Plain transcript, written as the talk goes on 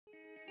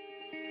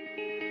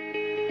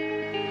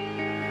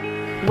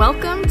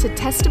Welcome to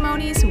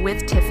Testimonies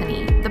with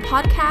Tiffany, the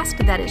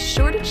podcast that is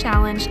sure to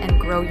challenge and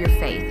grow your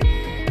faith.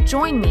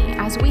 Join me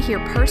as we hear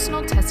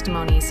personal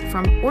testimonies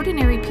from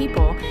ordinary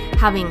people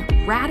having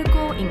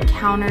radical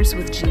encounters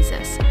with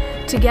Jesus.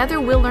 Together,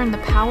 we'll learn the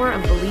power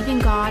of believing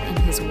God and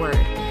His Word.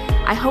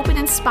 I hope it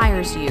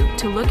inspires you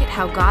to look at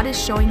how God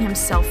is showing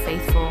Himself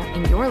faithful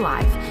in your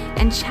life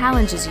and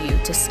challenges you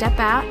to step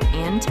out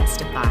and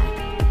testify.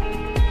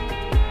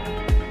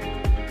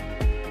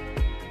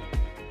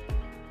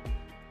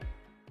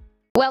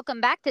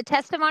 Welcome back to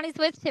Testimonies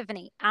with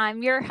Tiffany.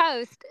 I'm your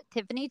host,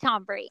 Tiffany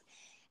Tombury.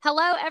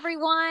 Hello,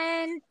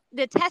 everyone.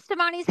 The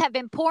testimonies have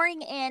been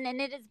pouring in,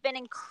 and it has been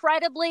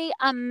incredibly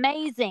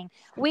amazing.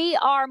 We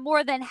are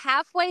more than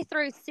halfway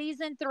through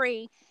season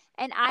 3,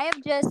 and I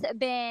have just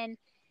been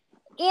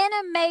in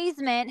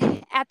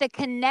amazement at the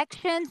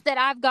connections that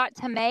I've got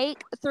to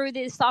make through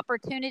this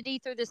opportunity,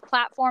 through this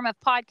platform of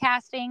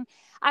podcasting.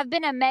 I've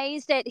been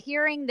amazed at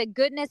hearing the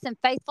goodness and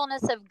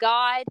faithfulness of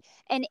God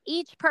and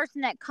each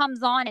person that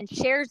comes on and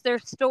shares their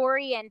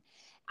story. And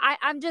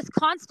I'm just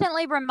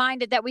constantly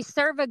reminded that we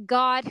serve a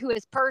God who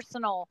is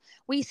personal.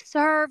 We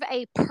serve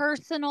a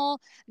personal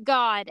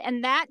God.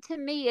 And that to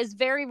me is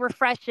very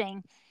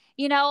refreshing.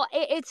 You know,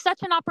 it's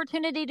such an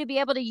opportunity to be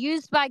able to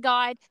use by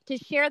God to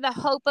share the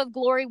hope of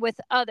glory with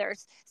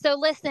others. So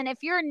listen,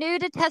 if you're new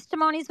to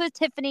Testimonies with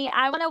Tiffany,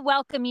 I want to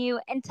welcome you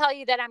and tell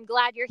you that I'm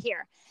glad you're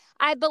here.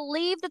 I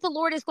believe that the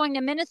Lord is going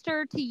to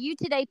minister to you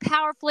today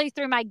powerfully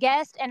through my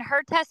guest and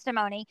her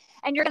testimony.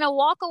 And you're going to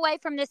walk away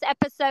from this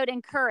episode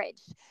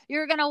encouraged.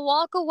 You're going to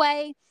walk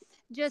away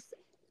just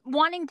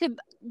wanting to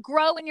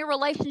grow in your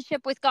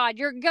relationship with God.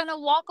 You're going to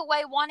walk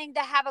away wanting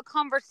to have a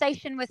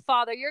conversation with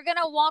Father. You're going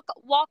to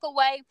walk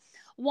away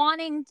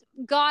wanting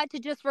God to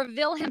just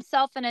reveal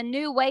Himself in a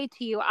new way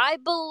to you. I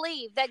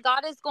believe that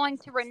God is going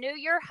to renew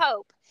your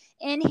hope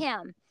in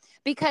Him,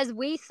 because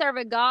we serve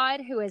a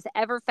God who is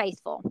ever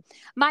faithful.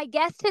 My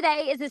guest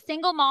today is a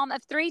single mom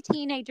of 3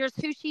 teenagers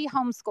who she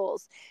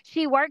homeschools.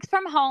 She works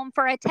from home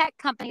for a tech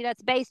company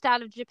that's based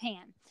out of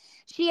Japan.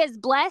 She is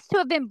blessed to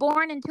have been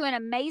born into an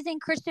amazing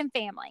Christian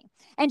family.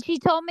 And she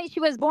told me she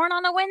was born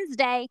on a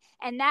Wednesday,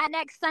 and that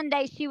next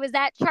Sunday she was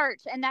at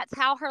church, and that's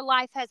how her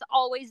life has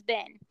always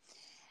been.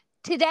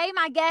 Today,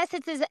 my guest,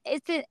 it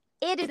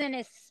is an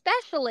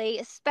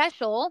especially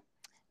special,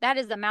 that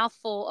is a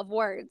mouthful of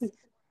words,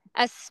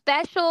 a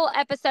special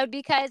episode,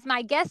 because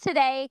my guest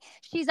today,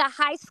 she's a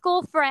high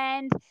school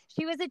friend.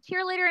 She was a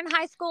cheerleader in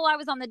high school. I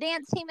was on the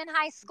dance team in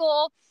high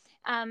school.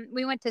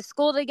 We went to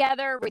school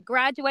together. We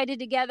graduated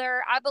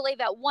together. I believe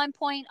at one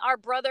point our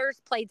brothers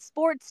played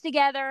sports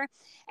together.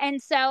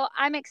 And so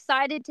I'm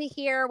excited to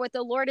hear what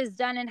the Lord has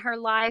done in her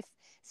life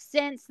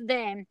since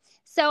then.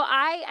 So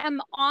I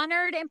am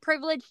honored and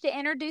privileged to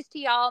introduce to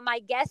y'all my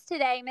guest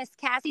today, Miss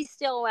Cassi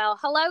Stillwell.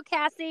 Hello,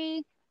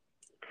 Cassi.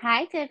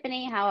 Hi,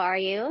 Tiffany. How are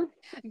you?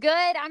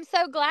 Good. I'm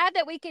so glad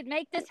that we could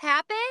make this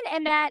happen,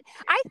 and that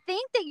I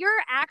think that you're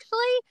actually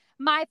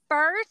my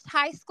first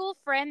high school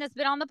friend that's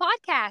been on the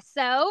podcast.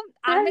 So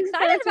I'm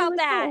excited about really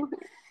that. Cool.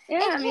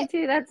 Yeah, me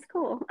too. That's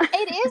cool.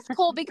 It is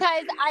cool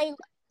because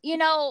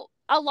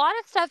a lot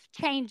of stuff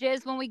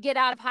changes when we get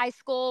out of high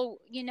school.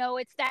 You know,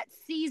 it's that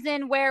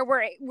season where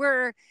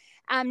we're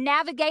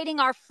navigating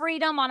our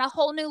freedom on a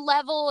whole new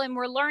level, and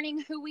we're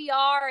learning who we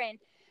are and,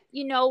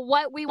 you know,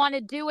 what we want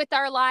to do with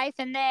our life.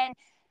 And then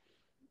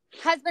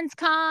husbands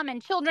come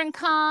and children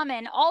come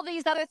and all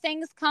these other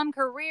things come,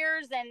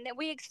 careers, and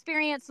we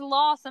experience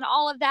loss and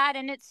all of that.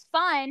 And it's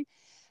fun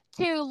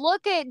to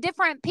look at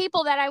different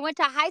people that I went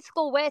to high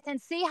school with and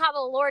see how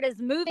the Lord is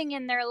moving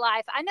in their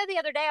life. I know the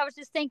other day I was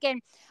just thinking,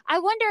 I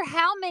wonder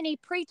how many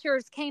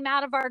preachers came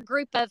out of our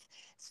group of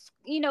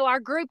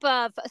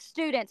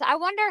students. I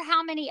wonder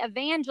how many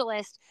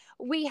evangelists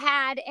we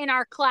had in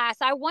our class.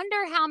 I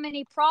wonder how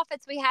many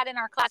prophets we had in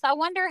our class. I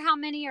wonder how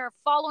many are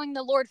following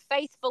the Lord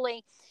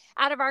faithfully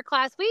out of our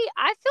class.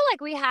 I feel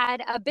like we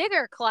had a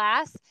bigger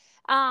class.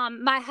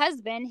 My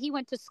husband, he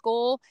went to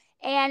school,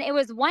 and it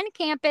was one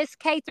campus,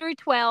 K through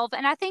 12.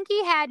 And I think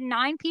he had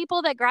 9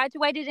 people that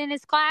graduated in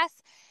his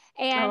class.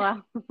 And oh,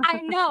 wow.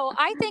 I know,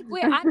 I think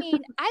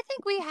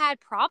we had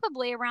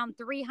probably around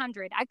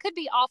 300. I could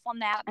be off on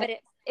that, but it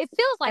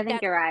feels like that. I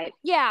think you're right.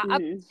 Yeah.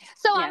 Mm-hmm.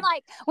 So yeah. I'm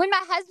like, when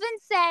my husband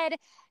said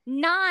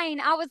 9,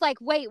 I was like,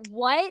 wait,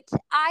 what?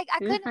 I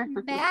couldn't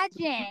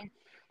imagine.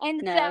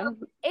 And so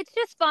it's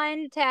just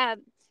fun to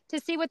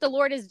see what the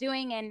Lord is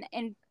doing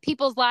in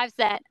people's lives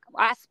that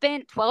I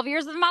spent 12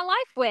 years of my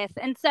life with.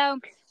 And so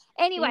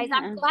anyways, yeah.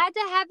 I'm glad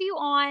to have you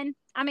on.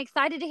 I'm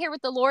excited to hear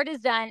what the Lord has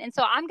done. And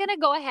so I'm going to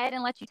go ahead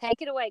and let you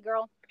take it away,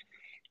 girl.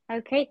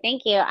 Okay,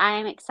 thank you.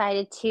 I'm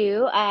excited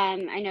too.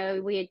 I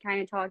know we had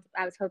kind of talked,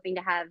 I was hoping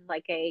to have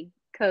like a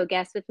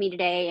co-guest with me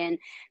today, and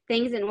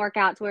things didn't work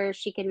out to where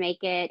she could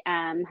make it.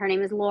 Her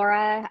name is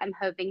Laura. I'm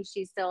hoping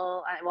she's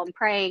still, I'm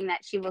praying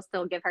that she will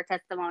still give her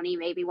testimony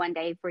maybe one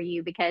day for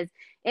you, because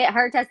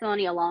her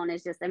testimony alone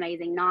is just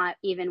amazing, not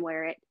even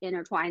where it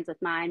intertwines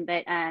with mine.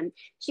 But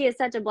she is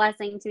such a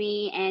blessing to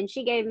me, and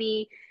she gave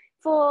me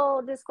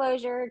full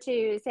disclosure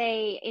to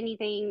say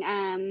anything,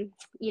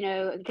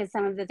 because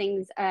some of the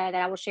things that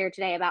I will share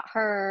today about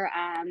her,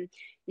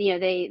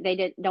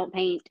 don't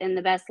paint in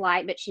the best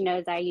light, but she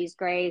knows I use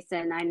grace,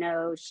 and I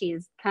know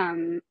she's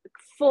come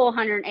full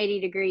 180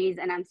 degrees,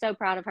 and I'm so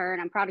proud of her,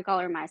 and I'm proud to call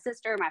her my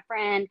sister, my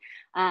friend.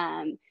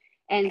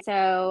 And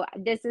so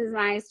this is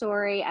my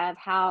story of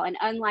how an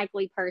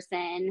unlikely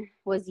person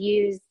was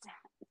used.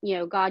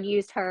 God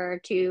used her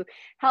to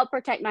help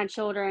protect my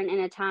children in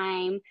a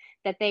time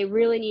that they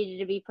really needed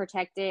to be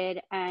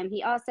protected.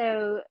 He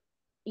also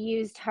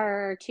used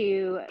her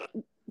to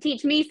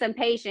teach me some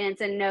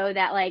patience and know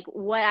that like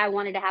what I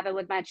wanted to happen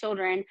with my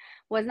children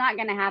was not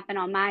going to happen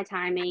on my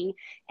timing.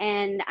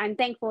 And I'm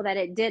thankful that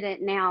it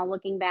didn't now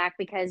looking back,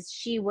 because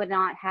she would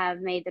not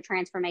have made the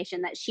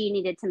transformation that she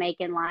needed to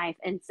make in life.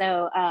 And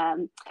so,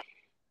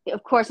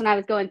 of course, when I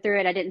was going through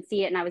it, I didn't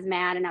see it, and I was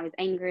mad and I was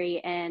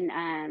angry,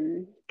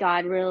 and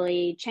God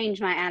really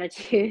changed my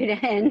attitude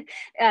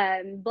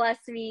and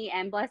blessed me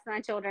and blessed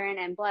my children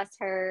and blessed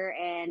her,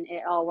 and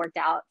it all worked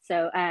out.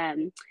 So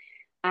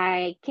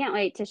I can't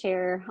wait to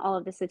share all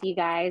of this with you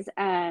guys.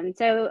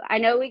 So I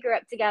know we grew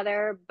up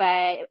together,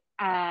 but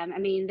I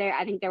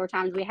think there were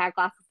times we had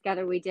classes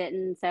together, we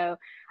didn't. So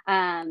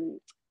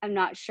I'm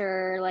not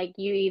sure, like,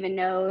 you even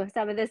know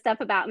some of this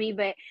stuff about me,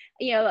 but,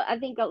 I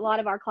think a lot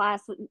of our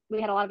class,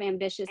 we had a lot of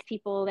ambitious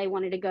people. They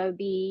wanted to go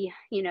be,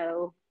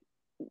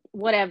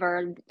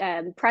 whatever,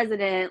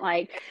 president,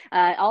 like,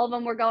 all of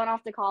them were going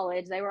off to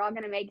college. They were all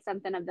going to make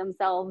something of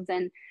themselves.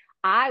 And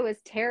I was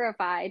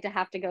terrified to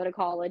have to go to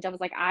college. I was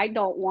like, I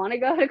don't want to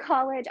go to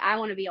college. I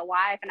want to be a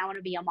wife and I want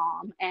to be a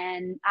mom.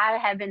 And I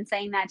have been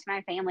saying that to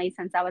my family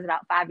since I was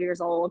about 5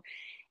 years old.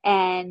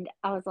 And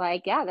I was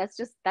like, yeah, that's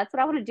what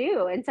I want to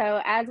do. And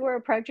so as we're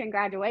approaching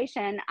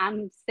graduation,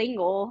 I'm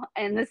single.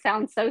 And this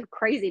sounds so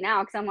crazy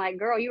now, because I'm like,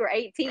 girl, you were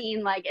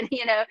 18, like,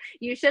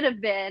 you should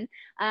have been.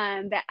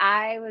 But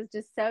I was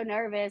just so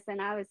nervous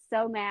and I was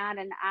so mad.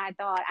 And I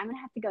thought, I'm going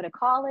to have to go to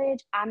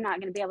college. I'm not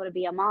going to be able to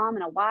be a mom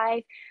and a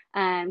wife.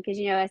 Because,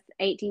 as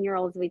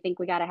 18-year-olds, we think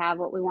we got to have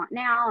what we want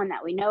now and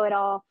that we know it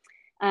all.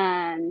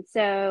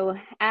 So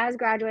as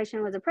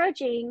graduation was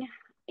approaching,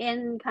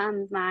 in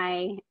comes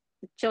my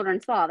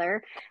children's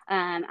father.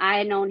 I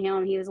had known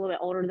him. He was a little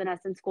bit older than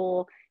us in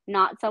school.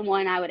 Not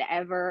someone I would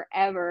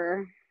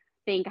ever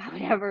think I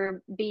would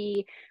ever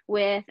be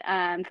with,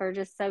 for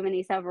just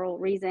several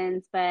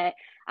reasons. But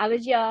I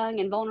was young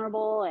and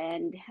vulnerable,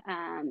 and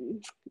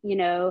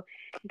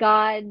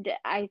God,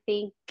 I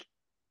think,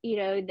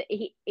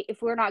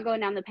 if we're not going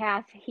down the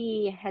path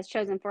he has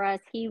chosen for us,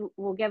 he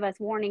will give us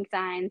warning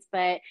signs,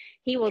 but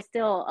he will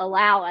still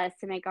allow us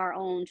to make our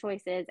own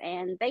choices.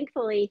 And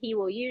thankfully, he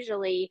will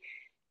usually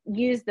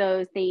use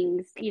those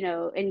things,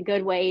 in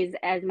good ways,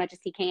 as much as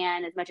he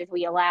can, as much as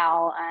we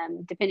allow,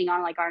 depending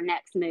on like our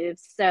next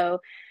moves.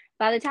 So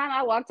by the time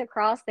I walked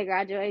across the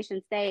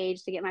graduation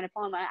stage to get my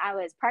diploma, I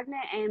was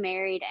pregnant and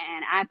married,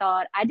 and I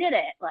thought I did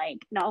it.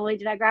 Like, not only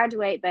did I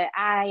graduate, but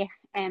I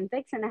am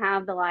fixing to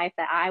have the life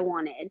that I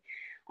wanted.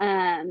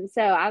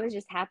 So I was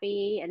just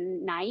happy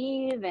and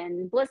naive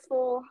and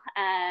blissful,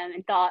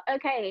 and thought,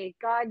 okay,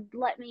 God,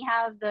 let me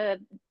have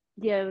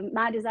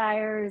my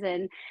desires,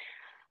 and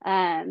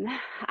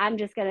I'm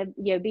just gonna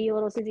be a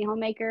little Susie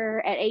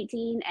homemaker at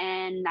 18,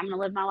 and I'm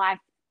gonna live my life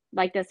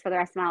like this for the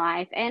rest of my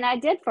life. And I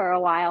did for a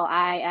while.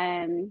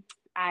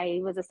 I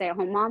was a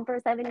stay-at-home mom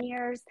for 7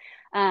 years.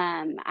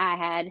 I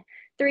had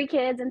 3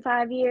 kids in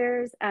 5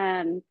 years.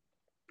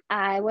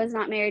 I was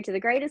not married to the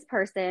greatest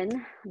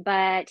person,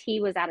 but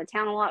he was out of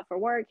town a lot for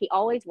work. He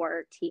always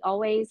worked. He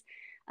always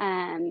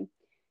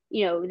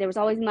there was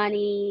always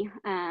money,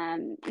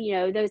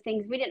 those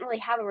things. We didn't really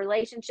have a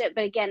relationship,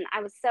 but again,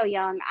 I was so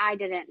young. I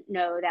didn't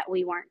know that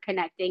we weren't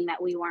connecting,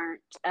 that we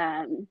weren't,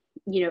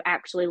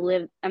 actually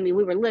we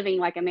were living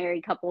like a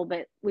married couple,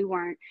 but we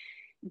weren't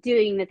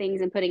doing the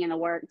things and putting in the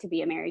work to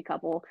be a married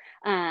couple.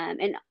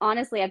 And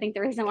honestly, I think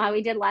the reason why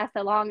we did last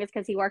so long is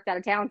because he worked out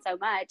of town so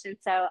much. And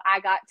so I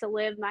got to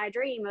live my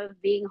dream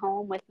of being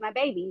home with my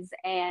babies.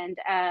 And,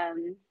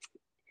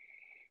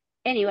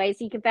 anyways,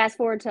 you can fast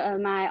forward to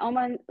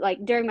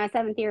during my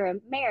 7th year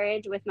of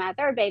marriage with my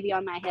 3rd baby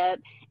on my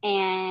hip,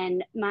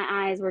 and my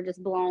eyes were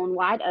just blown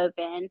wide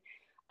open.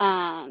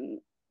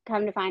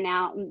 Come to find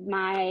out,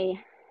 my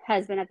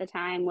husband at the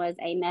time was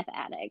a meth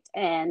addict,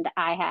 and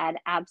I had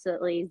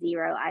absolutely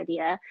zero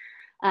idea.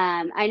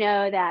 I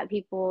know that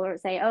people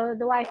say, oh,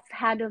 the wife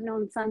had to have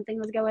known something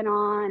was going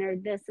on or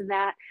this and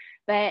that.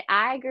 But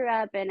I grew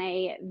up in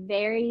a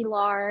very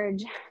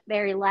large,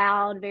 very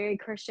loud, very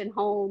Christian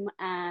home.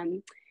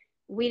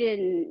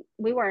 We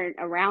weren't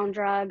around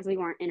drugs. We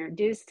weren't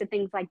introduced to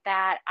things like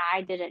that.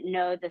 I didn't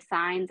know the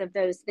signs of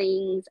those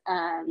things.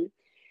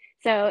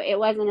 So it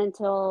wasn't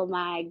until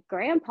my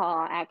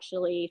grandpa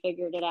actually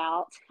figured it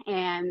out,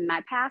 and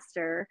my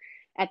pastor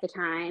at the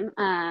time,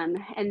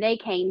 and they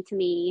came to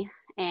me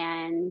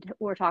and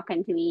were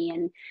talking to me,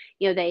 and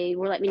they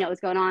were letting me know what was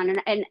going on.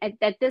 And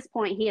at this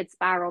point, he had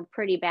spiraled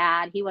pretty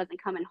bad. He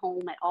wasn't coming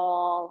home at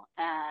all.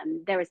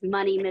 There was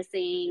money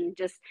missing,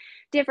 just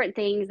different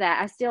things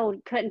that I still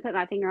couldn't put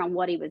my finger on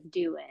what he was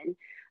doing.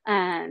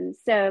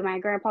 So my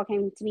grandpa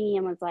came to me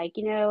and was like,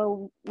 we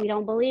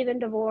don't believe in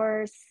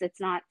divorce. It's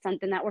not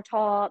something that we're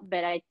taught,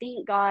 but I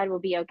think God will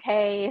be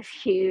okay if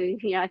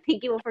I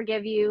think he will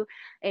forgive you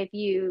if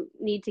you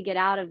need to get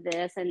out of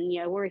this. And,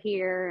 we're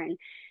here.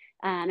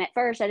 And at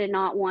first I did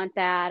not want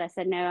that. I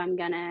said, no, I'm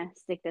going to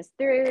stick this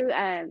through.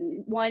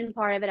 One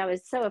part of it, I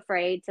was so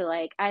afraid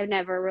to I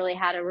never really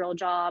had a real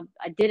job.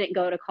 I didn't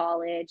go to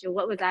college. And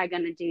what was I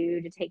going to do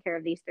to take care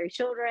of these 3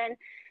 children?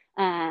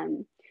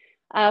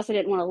 I also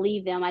didn't want to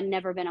leave them. I'd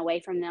never been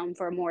away from them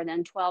for more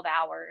than 12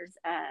 hours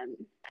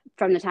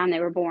from the time they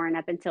were born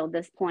up until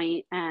this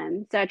point.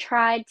 So I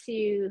tried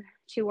to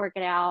work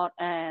it out.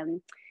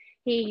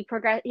 He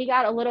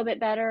got a little bit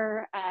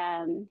better.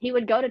 He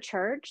would go to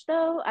church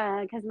though,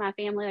 because my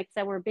family, like I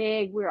said, we're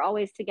big. We were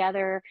always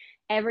together.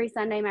 Every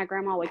Sunday, my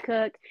grandma would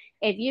cook.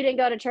 If you didn't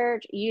go to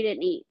church, you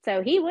didn't eat.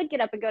 So he would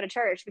get up and go to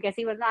church because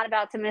he was not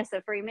about to miss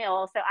a free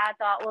meal. So I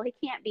thought, well, he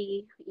can't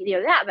be,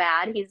 that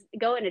bad. He's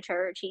going to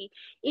church. He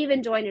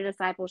even joined a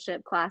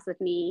discipleship class with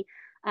me.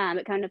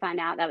 But come to find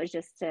out, that was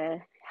just to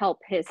help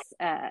his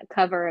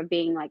cover of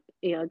being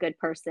a good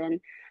person.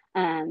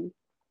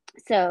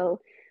 So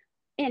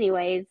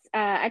anyways,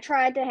 I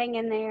tried to hang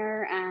in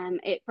there.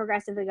 It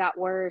progressively got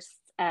worse.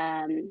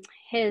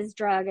 His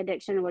drug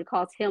addiction would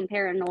cause him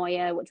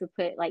paranoia, which would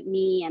put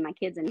me and my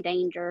kids in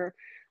danger.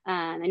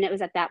 And it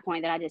was at that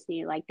point that I just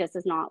knew this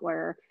is not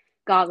where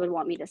God would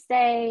want me to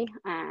stay.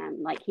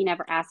 He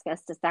never asked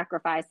us to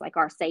sacrifice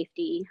our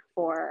safety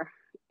for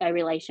a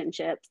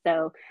relationship.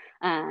 So,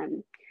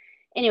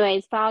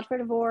 anyways, filed for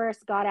divorce,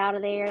 got out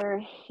of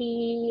there.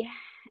 He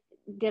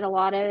did a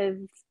lot of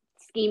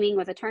scheming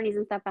with attorneys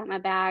and stuff at my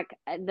back.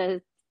 The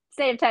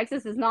state of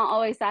Texas does not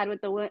always side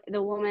with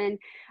the woman.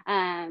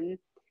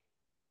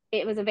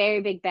 It was a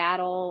very big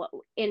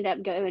battle. Ended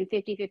up going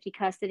 50-50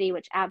 custody,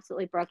 which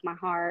absolutely broke my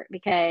heart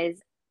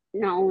because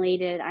not only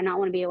did I not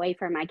want to be away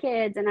from my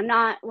kids, and I'm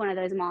not one of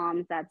those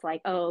moms that's like,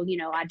 oh,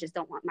 I just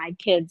don't want my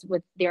kids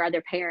with their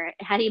other parent.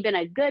 Had he been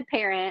a good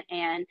parent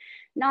and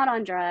not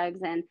on drugs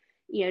and,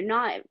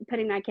 not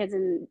putting my kids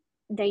in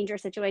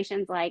dangerous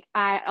situations,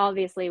 I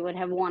obviously would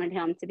have wanted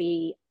him to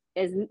be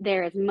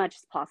there as much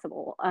as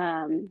possible.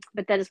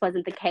 But that just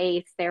wasn't the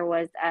case. There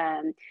was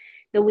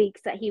the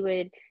weeks that he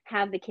would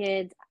have the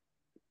kids,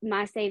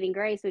 my saving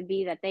grace would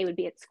be that they would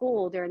be at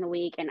school during the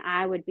week and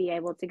I would be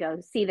able to go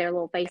see their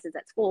little faces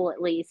at school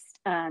at least,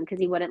 because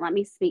he wouldn't let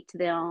me speak to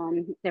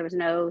them. There was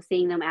no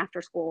seeing them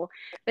after school.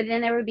 But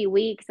then there would be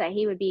weeks that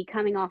he would be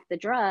coming off the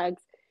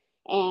drugs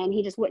and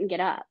he just wouldn't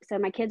get up. So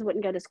my kids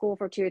wouldn't go to school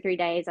for 2 or 3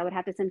 days. I would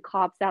have to send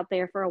cops out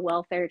there for a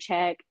welfare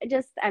check.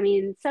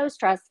 So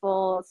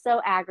stressful,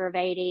 so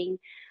aggravating.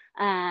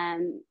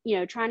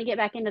 Trying to get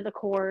back into the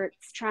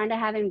courts, trying to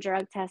have him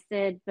drug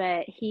tested,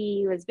 but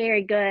he was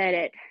very good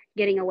at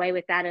getting away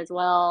with that as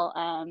well.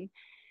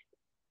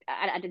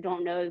 I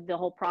don't know the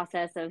whole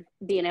process of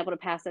being able to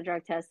pass a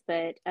drug test,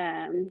 but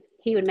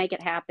he would make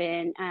it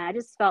happen. I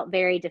just felt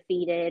very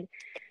defeated.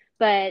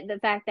 But the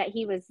fact that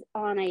he was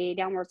on a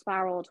downward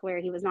spiral to where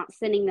he was not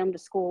sending them to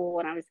school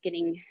and I was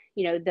getting,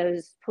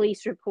 those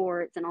police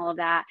reports and all of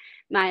that,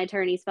 my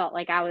attorneys felt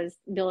like I was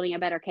building a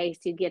better case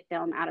to get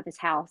them out of his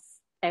house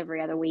every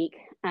other week.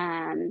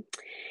 And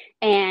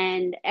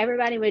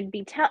everybody would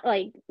be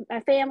my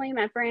family,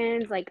 my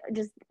friends,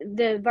 just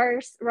the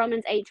verse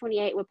Romans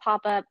 8:28 would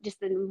pop up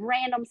just in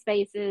random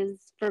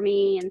spaces for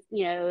me. And,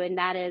 and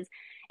that is,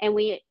 and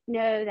we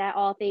know that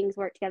all things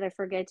work together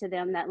for good to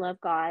them that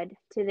love God,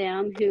 to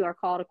them who are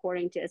called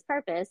according to his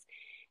purpose.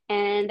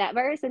 And that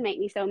verse would make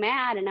me so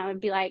mad. And I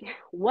would be like,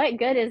 what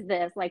good is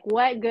this?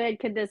 What good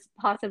could this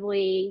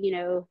possibly,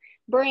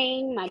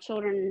 bring? My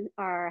children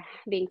are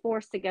being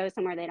forced to go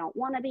somewhere they don't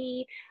want to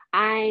be.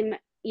 I'm,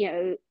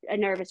 a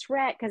nervous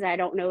wreck because I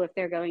don't know if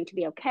they're going to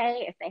be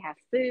okay, if they have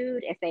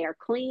food, if they are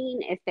clean,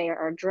 if there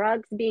are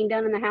drugs being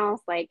done in the house.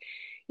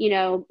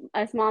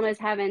 Us mamas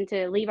having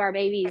to leave our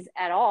babies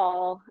at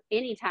all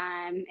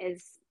anytime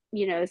is,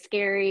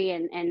 scary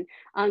and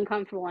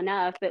uncomfortable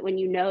enough. But when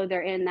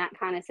they're in that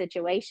kind of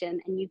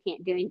situation and you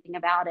can't do anything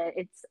about it,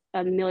 it's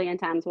a million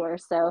times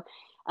worse. So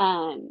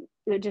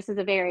it just is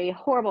a very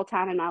horrible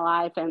time in my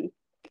life. And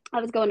I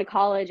was going to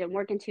college and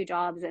working 2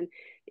 jobs, and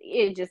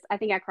I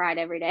think I cried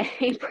every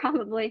day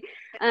probably.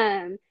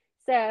 It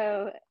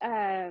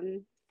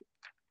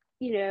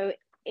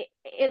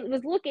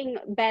was looking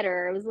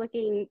better. It was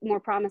looking more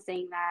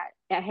promising that,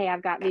 hey,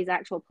 I've got these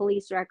actual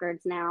police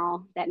records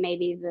now that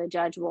maybe the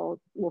judge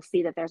will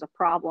see that there's a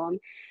problem.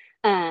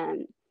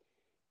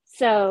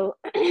 So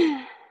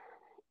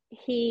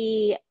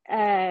he,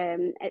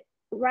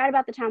 right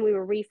about the time we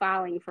were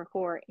refiling for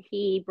court,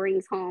 he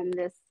brings home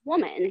this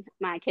woman.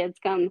 My kids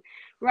come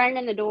running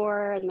in the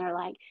door and they're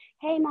like,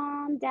 hey,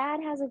 Mom,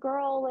 Dad has a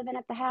girl living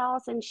at the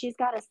house and she's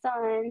got a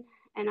son.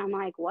 And I'm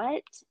like,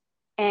 what?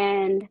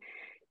 And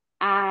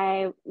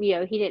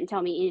he didn't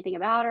tell me anything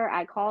about her.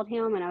 I called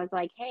him and I was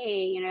like,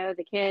 hey,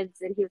 the kids.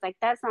 And he was like,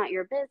 that's not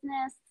your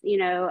business.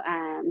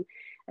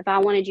 If I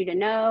wanted you to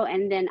know.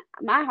 And then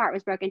my heart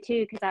was broken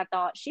too, because I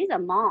thought, she's a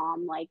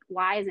mom. Like,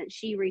 why isn't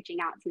she reaching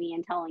out to me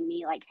and telling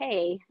me like,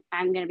 hey,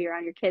 I'm going to be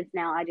around your kids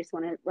now. I just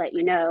want to let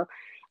you know.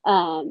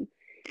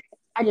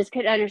 I just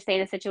couldn't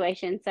understand the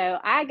situation. So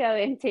I go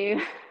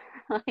into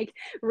like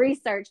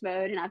research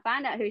mode and I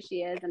find out who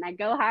she is, and I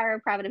go hire a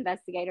private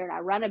investigator and I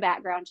run a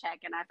background check,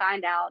 and I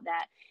find out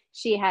that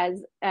she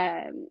has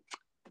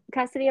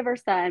custody of her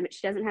son, but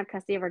she doesn't have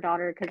custody of her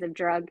daughter because of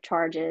drug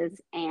charges.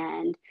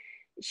 And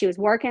she was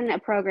working a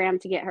program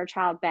to get her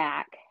child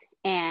back.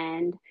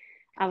 And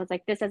I was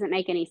like, this doesn't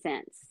make any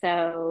sense.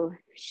 So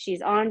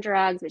she's on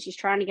drugs, but she's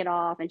trying to get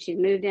off, and she's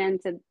moved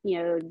into,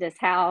 this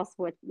house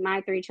with my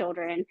 3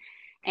 children,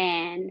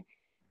 and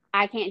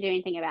I can't do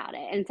anything about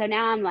it. And so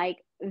now I'm like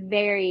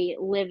very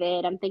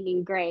livid. I'm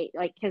thinking, great,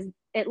 like, because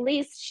at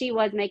least she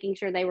was making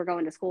sure they were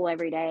going to school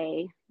every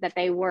day, that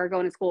they were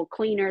going to school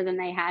cleaner than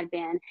they had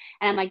been.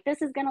 And I'm like,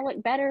 this is going to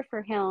look better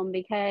for him,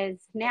 because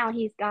now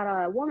he's got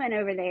a woman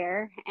over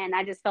there. And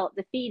I just felt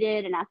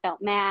defeated and I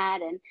felt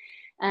mad.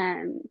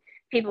 And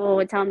people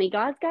would tell me,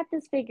 God's got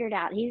this figured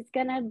out. He's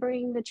going to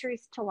bring the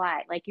truth to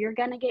light. Like, you're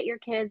going to get your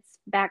kids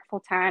back full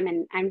time.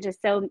 And I'm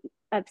just so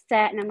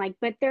upset. And I'm like,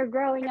 but they're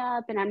growing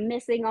up and I'm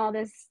missing all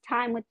this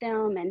time with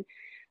them. And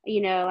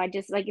I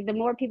just, like, the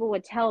more people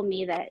would tell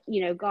me that,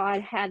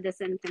 God had this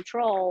in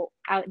control,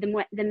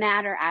 the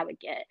madder I would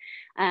get,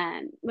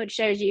 which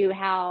shows you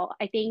how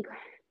I think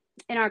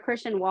in our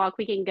Christian walk,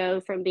 we can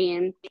go from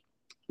being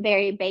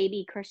very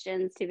baby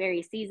Christians to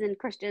very seasoned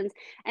Christians.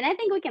 And I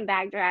think we can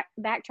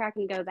backtrack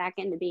and go back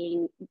into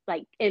being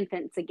like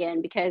infants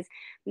again, because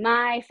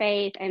my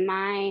faith and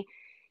my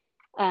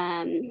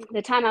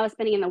the time I was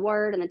spending in the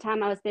Word and the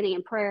time I was spending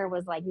in prayer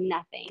was like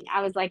nothing.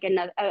 I was like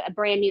a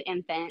brand new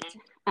infant,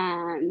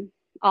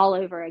 all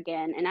over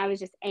again. And I was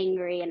just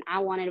angry, and I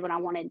wanted what I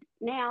wanted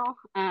now.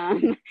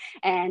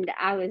 And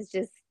I was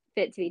just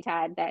fit to be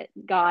tied that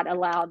God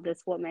allowed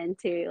this woman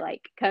to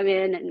like come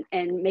in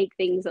and make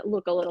things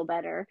look a little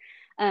better.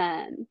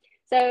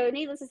 So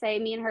needless to say,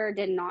 me and her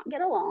did not get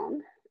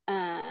along.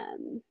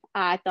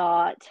 I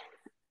thought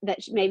that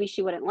maybe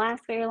she wouldn't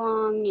last very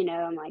long.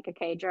 I'm like,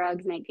 okay,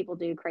 drugs make people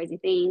do crazy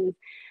things.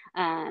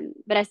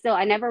 But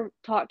I never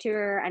talked to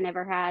her. I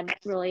never had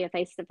really a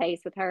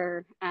face-to-face with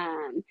her.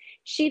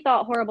 She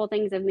thought horrible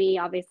things of me.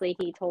 Obviously,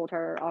 he told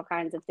her all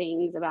kinds of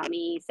things about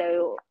me.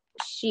 So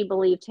she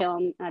believed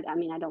him. I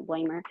mean, I don't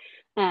blame her.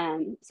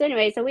 So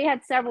anyway, so we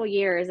had several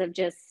years of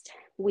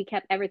we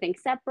kept everything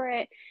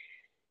separate.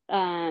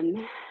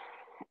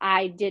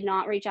 I did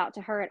not reach out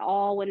to her at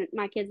all when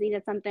my kids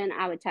needed something.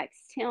 I would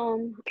text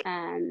him.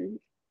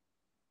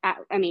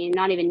 I mean,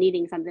 not even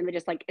needing something, but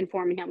just like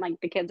informing him,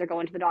 like, the kids are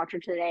going to the doctor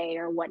today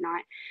or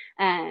whatnot.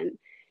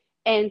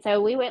 And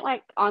so we went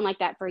on like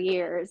that for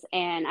years,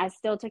 and I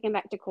still took him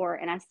back to court,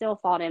 and I still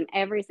fought him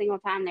every single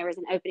time there was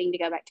an opening to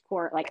go back to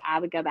court. Like, I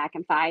would go back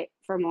and fight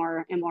for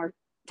more and more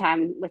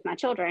time with my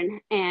children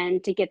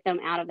and to get them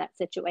out of that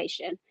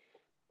situation.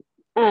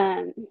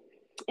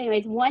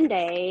 Anyways, one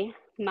day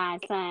my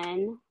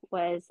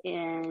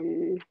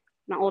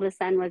oldest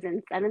son was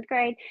in 7th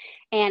grade,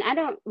 and I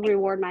don't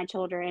reward my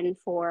children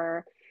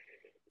for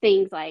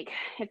things like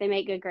if they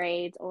make good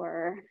grades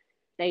or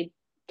they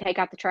take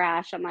out the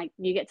trash. I'm like,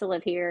 you get to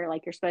live here.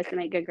 Like, you're supposed to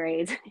make good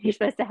grades. You're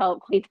supposed to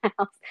help clean the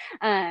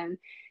house.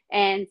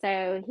 And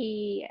so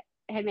he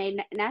had made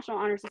National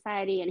Honor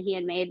Society, and he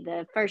had made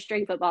the first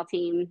string football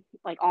team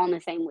like all in the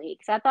same week.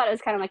 So I thought it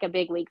was kind of like a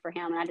big week for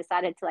him. And I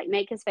decided to like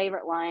make his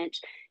favorite lunch,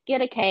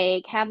 get a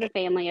cake, have the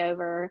family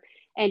over,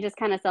 and just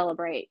kind of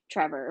celebrate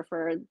Trevor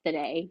for the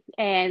day.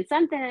 And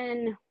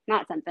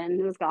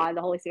it was God,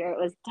 the Holy Spirit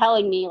was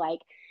telling me, like,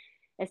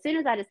 as soon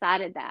as I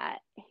decided that,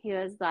 he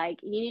was like,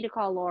 you need to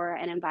call Laura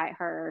and invite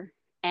her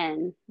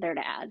and their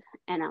dad.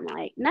 And I'm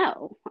like,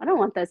 no, I don't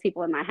want those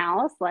people in my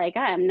house. Like,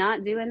 I am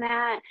not doing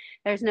that.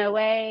 There's no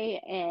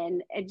way.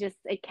 And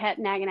it kept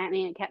nagging at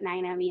me and it kept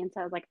nagging at me. And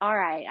so I was like, all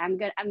right, I'm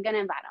going to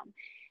invite them.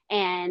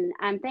 And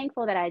I'm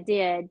thankful that I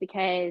did,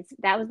 because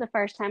that was the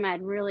first time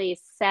I'd really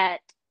sat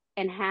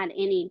and had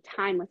any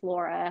time with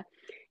Laura.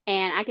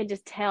 And I could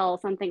just tell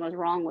something was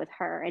wrong with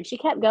her. And she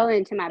kept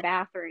going to my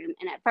bathroom.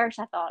 And at first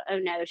I thought, oh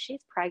no, she's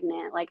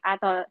pregnant. Like, I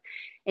thought,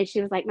 and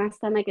she was like, my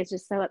stomach is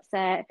just so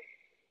upset.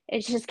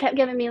 And she just kept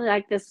giving me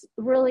like this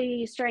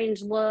really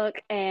strange look.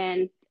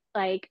 And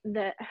like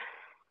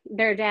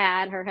their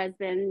dad, her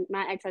husband,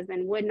 my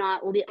ex-husband, would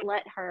not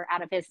let her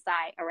out of his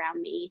sight around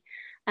me.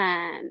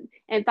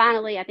 And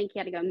finally, I think he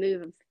had to go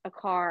move a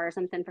car or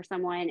something for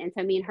someone. And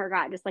so me and her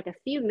got just like a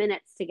few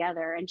minutes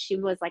together, and she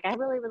was like, I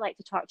really would like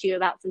to talk to you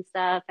about some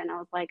stuff. And I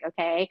was like,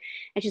 okay.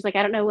 And she's like,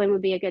 I don't know when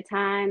would be a good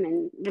time.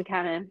 And we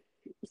kind of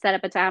set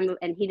up a time,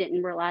 and he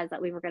didn't realize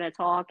that we were going to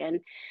talk.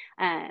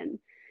 And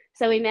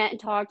so we met and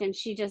talked, and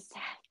she just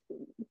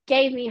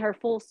gave me her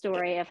full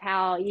story of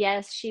how,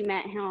 yes, she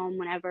met him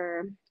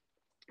whenever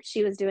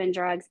she was doing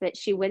drugs, but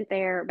she went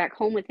there back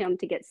home with him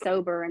to get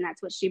sober. And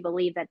that's what she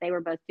believed that they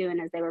were both doing,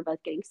 as they were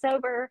both getting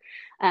sober.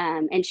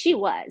 And she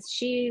was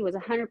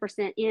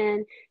 100%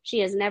 in. She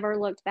has never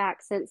looked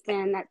back since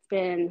then. That's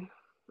been,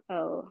 I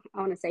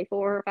want to say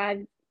 4 or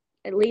 5,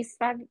 at least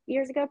 5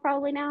 years ago,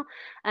 probably now.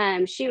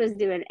 She was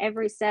doing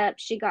every step.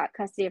 She got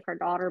custody of her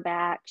daughter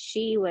back.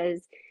 She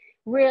was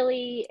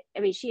really,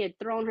 she had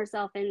thrown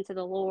herself into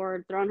the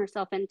Lord, thrown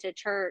herself into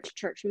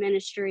church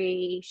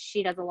ministry.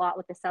 She does a lot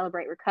with the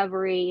Celebrate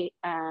Recovery.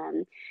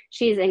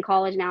 She's in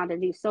college now to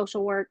do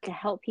social work to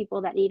help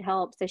people that need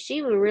help. So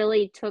she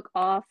really took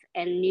off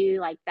and knew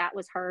like that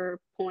was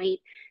her point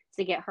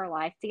to get her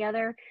life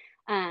together.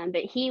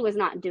 But he was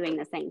not doing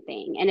the same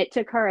thing. And it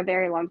took her a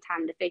very long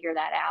time to figure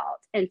that out.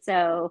 And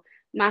so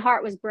my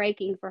heart was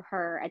breaking for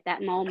her at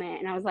that moment.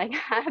 And I was like,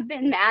 I've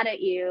been mad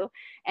at you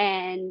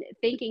and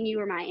thinking you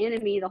were my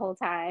enemy the whole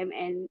time.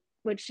 And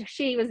which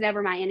she was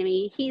never my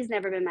enemy. He's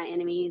never been my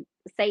enemy.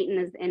 Satan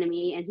is the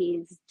enemy, and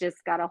he's just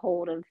got a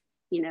hold of,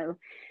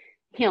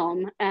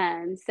 him.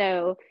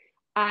 So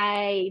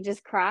I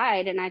just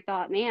cried, and I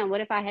thought, man,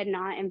 what if I had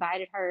not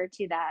invited her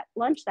to that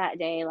lunch that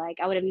day? Like,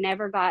 I would have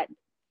never got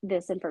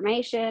this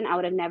information. I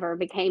would have never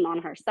became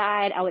on her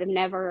side. I would have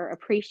never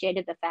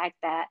appreciated the fact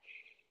that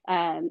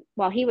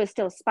while he was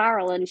still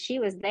spiraling, she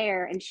was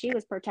there, and she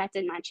was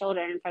protecting my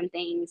children from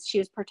things. She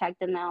was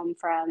protecting them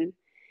from,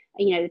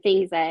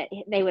 things that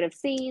they would have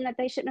seen that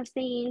they shouldn't have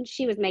seen.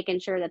 She was making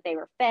sure that they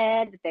were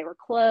fed, that they were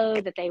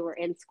clothed, that they were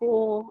in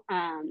school.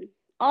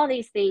 All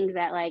these things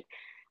that, like,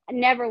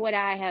 never would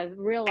I have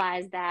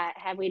realized that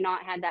had we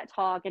not had that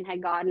talk, and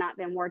had God not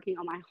been working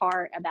on my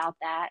heart about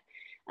that,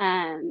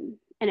 and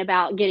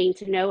about getting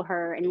to know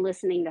her and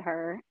listening to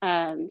her.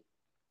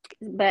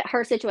 But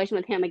her situation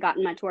with him had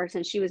gotten much worse,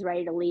 and she was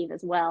ready to leave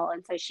as well.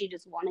 And so she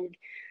just wanted to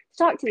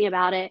talk to me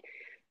about it.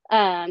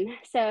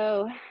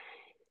 So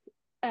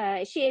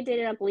she did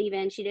end up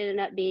leaving. She did end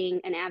up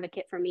being an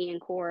advocate for me in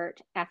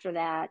court after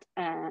that.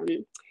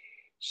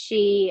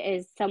 She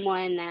is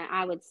someone that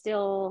I would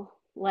still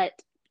let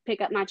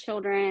pick up my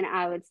children.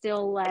 I would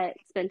still let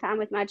spend time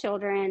with my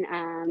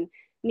children.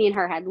 Me and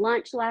her had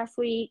lunch last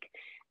week.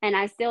 And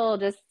I still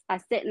I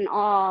sit in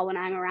awe when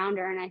I'm around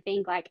her, and I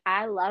think, like,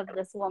 I love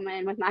this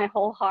woman with my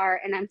whole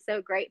heart, and I'm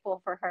so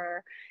grateful for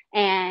her.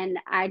 And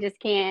I just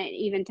can't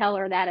even tell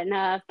her that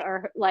enough,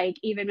 or like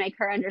even make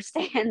her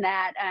understand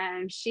that.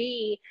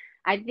 She,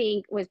 I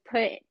think,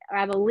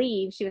 I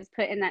believe she was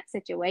put in that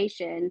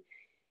situation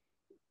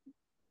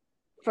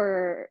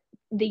for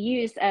the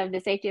use of the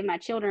safety of my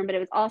children, but it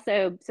was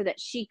also so that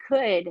she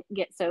could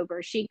get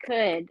sober. She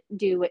could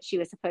do what she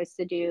was supposed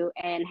to do.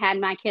 And had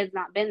my kids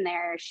not been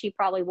there, she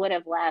probably would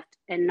have left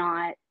and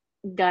not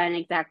done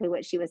exactly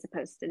what she was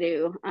supposed to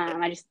do.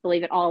 I just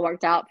believe it all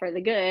worked out for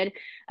the good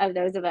of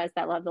those of us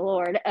that love the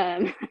Lord.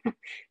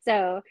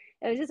 So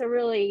it was just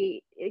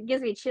it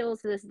gives me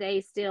chills to this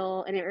day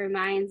still. And it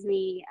reminds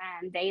me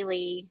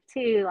daily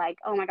too, like,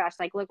 oh my gosh,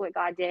 like, look what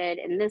God did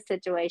in this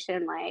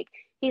situation. Like,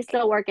 he's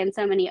still working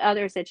so many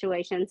other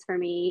situations for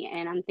me.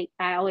 And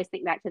I always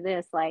think back to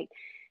this, like,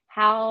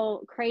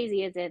 how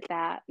crazy is it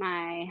that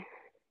my,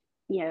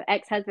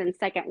 ex-husband's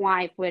second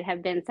wife would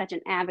have been such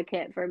an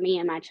advocate for me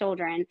and my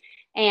children,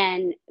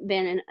 and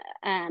been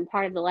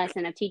part of the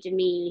lesson of teaching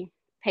me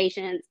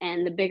patience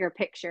and the bigger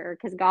picture,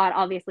 because God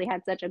obviously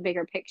had such a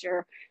bigger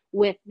picture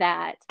with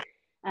that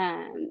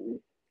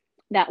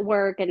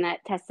work and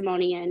that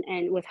testimony,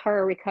 and with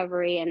her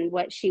recovery and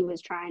what she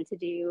was trying to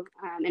do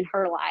in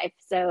her life.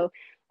 So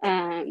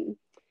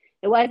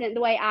it wasn't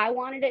the way I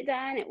wanted it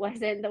done. It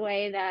wasn't the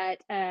way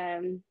that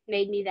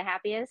made me the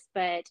happiest,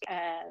 but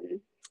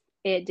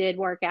it did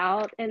work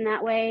out in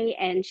that way.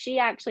 And she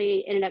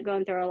actually ended up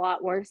going through a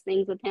lot worse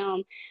things with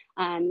him.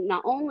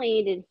 Not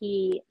only did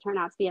he turn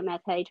out to be a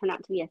meth head, he turned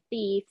out to be a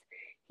thief.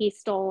 He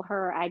stole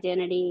her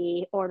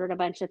identity, ordered a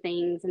bunch of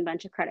things and a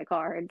bunch of credit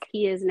cards.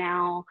 He is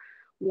now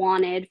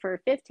wanted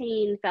for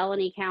 15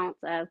 felony counts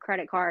of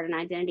credit card and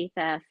identity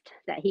theft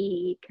that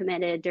he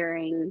committed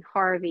during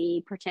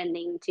Harvey,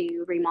 pretending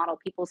to remodel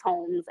people's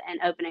homes and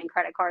opening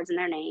credit cards in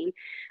their name.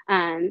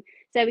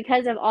 So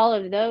because of all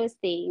of those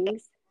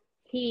things,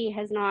 he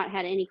has not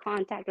had any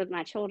contact with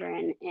my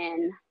children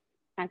in,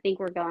 I think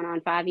we're going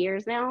on 5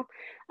 years now,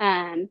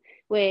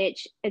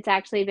 which it's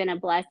actually been a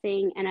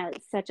blessing and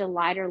such a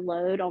lighter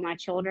load on my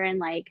children.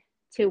 Like,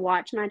 to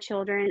watch my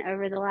children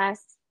over the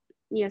last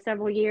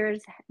several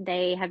years,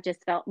 they have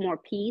just felt more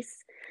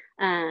peace.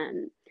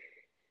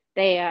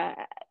 They have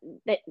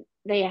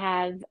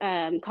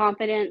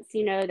confidence,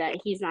 that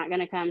he's not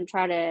going to come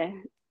try to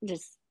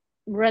just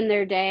run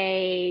their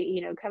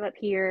day, come up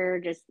here,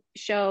 just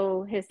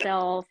show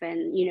himself.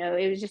 And,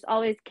 it was just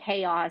always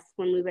chaos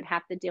when we would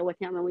have to deal with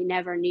him. And we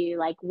never knew,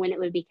 like, when it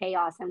would be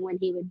chaos and when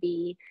he would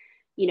be,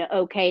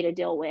 okay to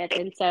deal with.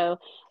 And so,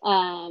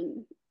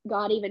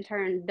 God even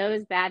turned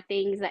those bad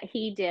things that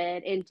he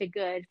did into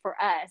good for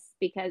us,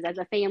 because as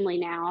a family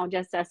now,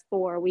 just us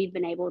four, we've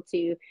been able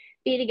to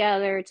be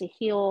together, to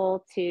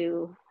heal,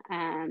 to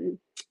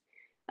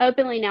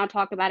openly now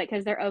talk about it,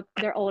 because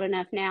they're old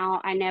enough now.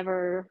 I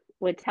never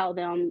would tell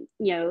them,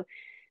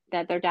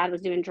 that their dad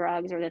was doing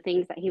drugs or the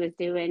things that he was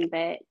doing.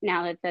 But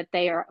now that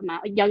they are, my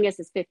youngest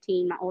is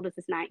 15, my oldest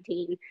is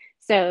 19.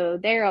 So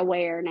they're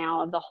aware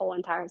now of the whole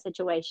entire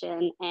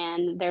situation.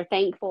 And they're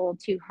thankful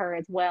to her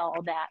as well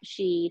that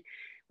she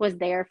was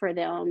there for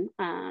them,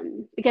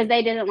 because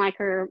they didn't like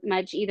her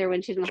much either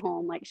when she was in the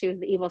home. Like, she was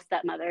the evil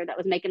stepmother that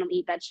was making them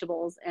eat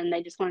vegetables, and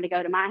they just wanted to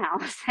go to my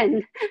house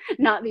and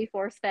not be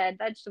force fed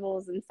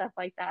vegetables and stuff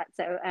like that.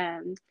 So,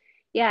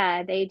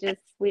 yeah,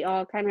 we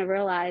all kind of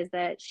realized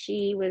that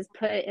she was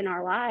put in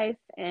our life.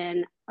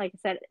 And like I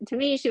said, to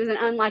me, she was an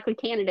unlikely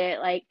candidate.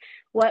 Like,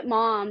 what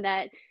mom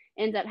that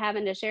ends up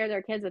having to share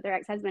their kids with their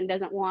ex-husband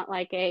doesn't want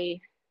like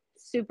a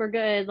super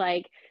good,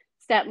 like,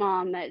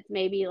 stepmom that's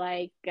maybe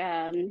like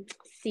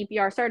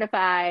CPR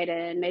certified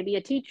and maybe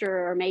a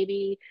teacher, or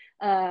maybe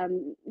a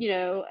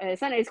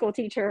Sunday school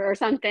teacher or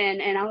something.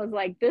 And I was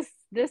like, this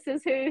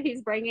is who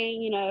he's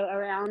bringing,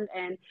 around.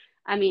 And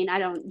I mean, I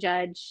don't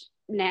judge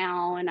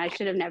now, and I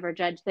should have never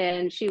judged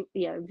then. She,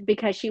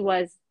 because she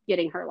was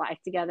getting her life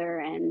together,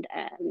 and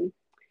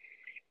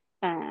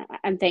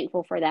I'm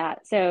thankful for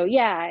that. So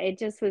yeah, it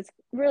just was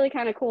really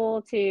kind of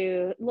cool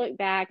to look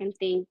back and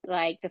think,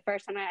 like, the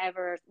first time I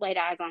ever laid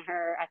eyes on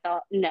her, I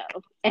thought no.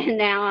 And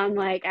now I'm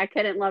like, I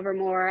couldn't love her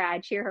more. I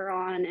cheer her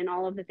on and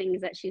all of the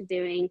things that she's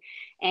doing.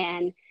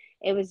 And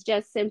it was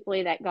just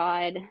simply that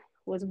God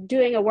was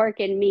doing a work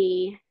in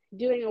me,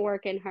 doing a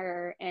work in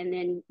her, and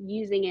then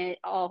using it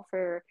all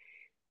for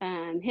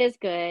his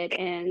good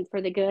and for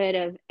the good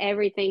of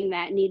everything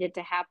that needed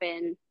to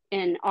happen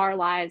in our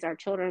lives, our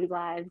children's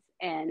lives.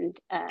 And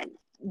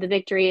the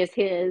victory is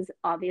his,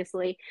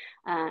 obviously,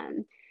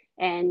 and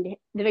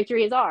the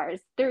victory is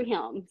ours through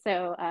him.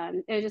 So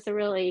it was just a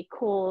really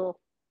cool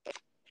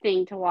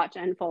thing to watch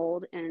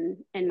unfold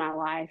in my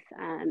life,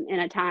 in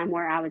a time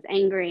where I was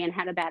angry and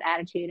had a bad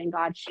attitude, and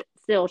God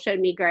still showed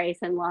me grace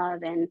and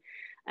love and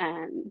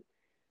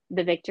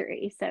the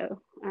victory.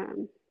 So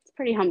it's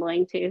pretty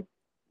humbling too.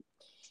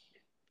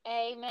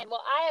 Amen.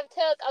 Well, I have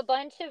took a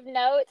bunch of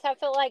notes. I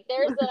feel like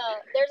there's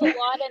a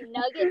lot of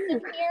nuggets in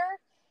here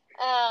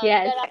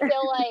Yes. that I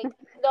feel like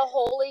the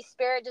Holy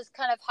Spirit just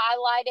kind of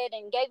highlighted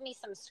and gave me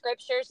some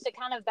scriptures to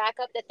kind of back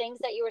up the things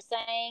that you were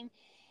saying.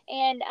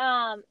 And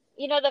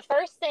the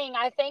first thing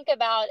I think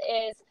about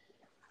is,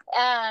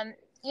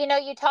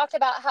 you talked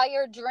about how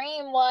your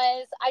dream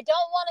was, I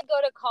don't want to go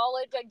to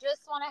college. I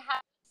just want to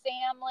have a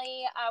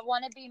family. I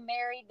want to be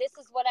married. This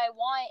is what I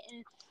want.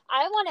 And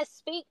I want to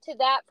speak to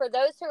that for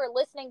those who are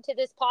listening to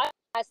this podcast.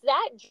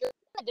 That dream,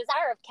 the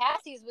desire of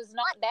Cassie's was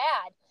not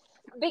bad,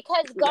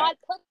 because God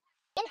put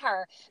in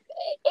her.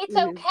 It's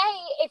okay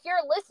if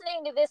you're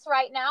listening to this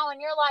right now and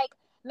you're like,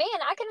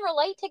 man, I can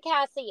relate to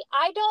Cassie.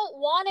 I don't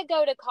want to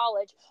go to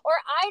college, or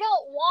I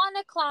don't want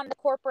to climb the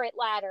corporate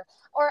ladder,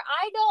 or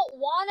I don't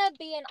want to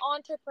be an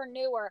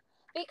entrepreneur.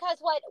 Because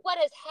what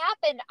has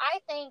happened, I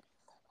think,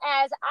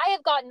 as I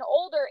have gotten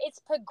older, it's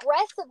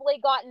progressively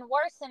gotten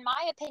worse, in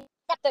my opinion.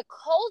 The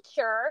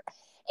culture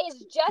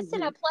is just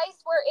in a place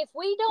where if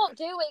we don't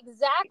do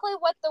exactly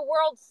what the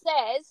world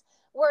says,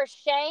 we're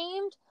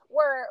shamed,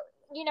 we're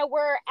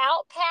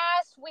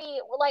outcasts,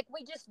 we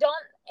just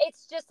don't,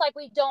 it's just like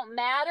we don't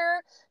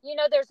matter,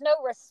 there's no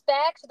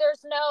respect,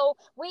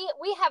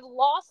 we have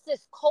lost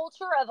this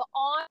culture of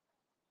honor.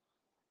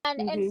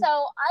 And so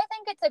I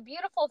think it's a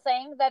beautiful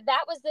thing that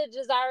was the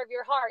desire of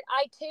your heart.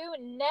 I too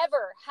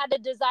never had a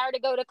desire to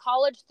go to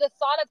college. The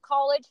thought of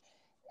college,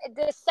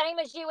 the same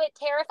as you, it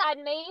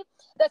terrified me.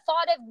 The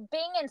thought of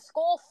being in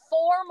school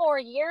 4 more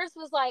years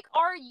was like,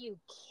 are you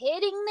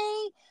kidding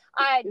me?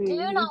 I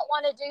do not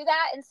want to do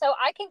that. And so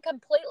I can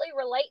completely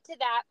relate to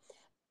that.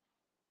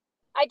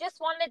 I just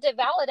wanted to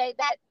validate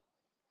that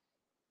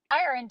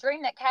desire and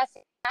dream that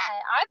Cassie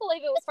had. I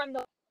believe it was from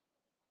the,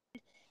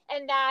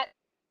 and that,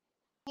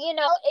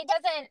 it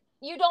doesn't,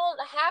 you don't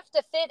have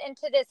to fit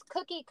into this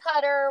cookie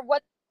cutter,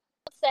 what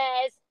it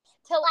says,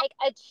 to like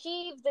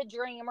achieve the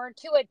dream or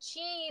to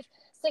achieve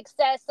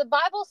success. The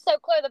Bible's so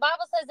clear. The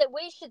Bible says that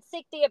we should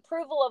seek the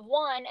approval of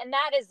one, and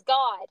that is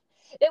God.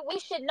 That we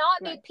should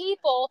not be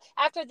people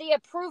after the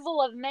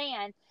approval of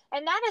man.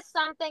 And that is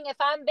something, if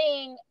I'm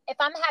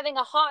having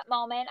a hot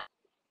moment,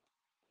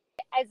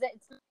 as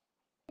it's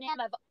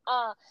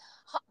of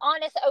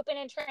honest, open,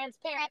 and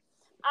transparent,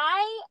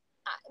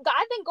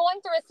 I've been going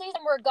through a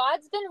season where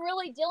God's been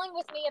really dealing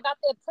with me about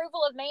the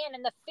approval of man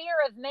and the fear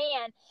of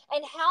man,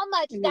 and how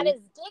much that has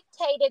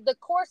dictated the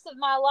course of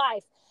my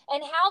life,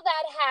 and how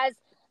that has,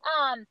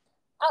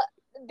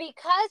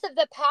 because of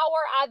the power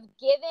I've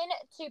given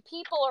to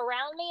people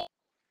around me,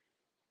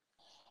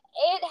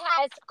 it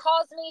has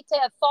caused me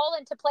to fall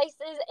into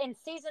places in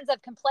seasons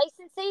of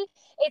complacency.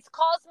 It's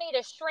caused me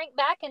to shrink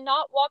back and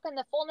not walk in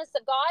the fullness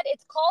of God.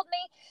 It's called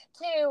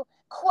me to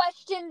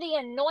question the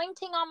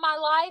anointing on my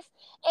life.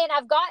 And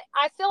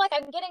I feel like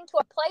I'm getting to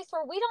a place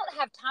where we don't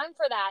have time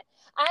for that.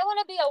 I want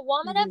to be a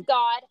woman of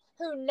God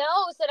who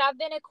knows that I've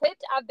been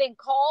equipped, I've been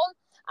called,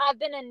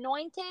 I've been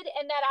anointed,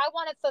 and that I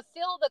want to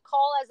fulfill the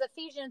call, as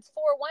Ephesians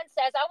 4:1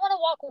 says. I want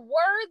to walk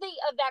worthy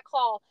of that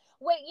call.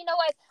 Wait, you know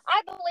what?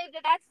 I believe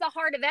that that's the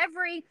heart of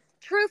every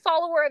true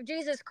follower of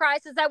Jesus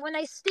Christ is that when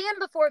they stand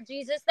before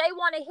Jesus, they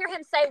want to hear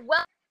him say,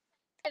 well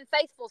and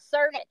faithful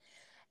servant.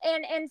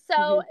 And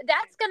so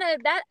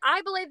that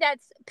I believe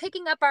that's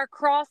picking up our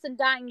cross and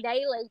dying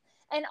daily,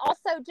 and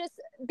also just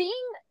being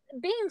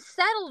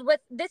settled with,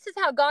 this is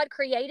how God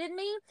created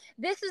me.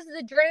 This is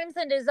the dreams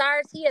and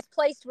desires he has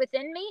placed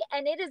within me,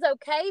 and it is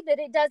okay that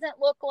it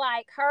doesn't look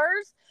like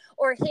hers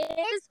or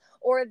his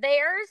or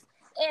theirs.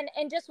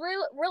 And just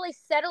really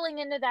settling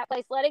into that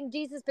place, letting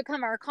Jesus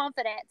become our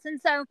confidence.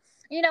 And so,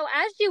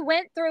 as you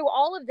went through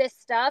all of this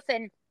stuff,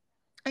 and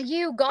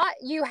you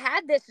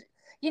had this,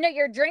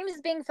 your dreams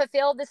being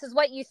fulfilled. This is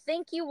what you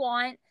think you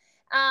want.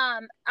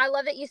 I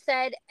love that you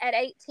said at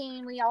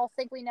 18, we all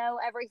think we know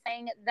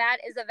everything. That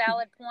is a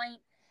valid point.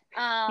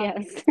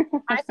 Yes.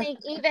 I think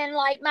even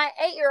like my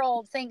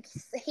 8-year-old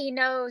thinks he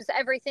knows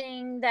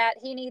everything that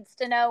he needs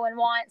to know and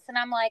wants. And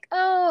I'm like,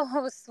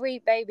 oh,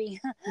 sweet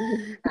baby.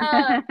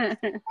 And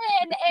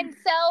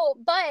so,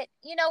 but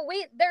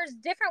there's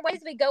different ways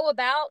we go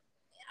about.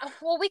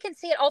 Well, we can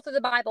see it all through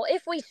the Bible.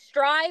 If we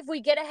strive, we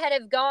get ahead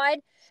of God.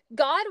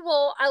 God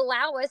will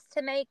allow us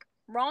to make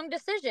wrong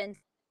decisions.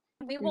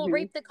 We will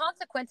reap the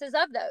consequences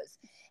of those.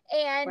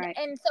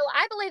 And so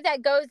I believe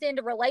that goes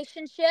into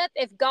relationship.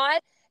 If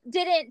God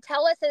didn't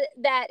tell us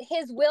that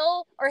his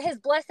will or his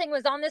blessing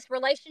was on this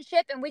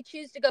relationship, and we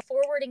choose to go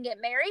forward and get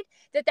married,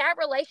 that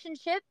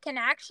relationship can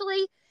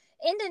actually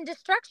end in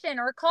destruction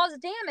or cause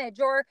damage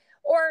or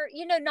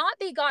not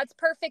be God's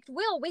perfect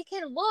will. We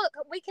can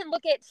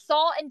look at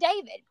Saul and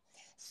David.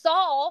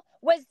 Saul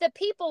was the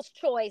people's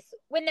choice.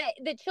 When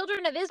the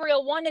children of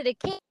Israel wanted a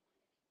king,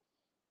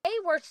 they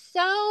were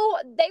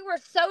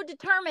so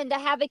determined to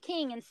have a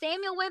king. And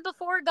Samuel went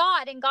before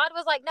God, and God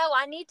was like, no,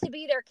 I need to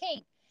be their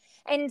king.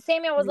 And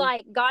Samuel was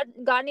like,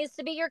 God needs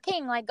to be your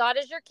king. Like, God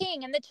is your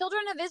king. And the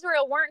children of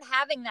Israel weren't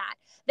having that.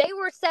 They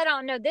were set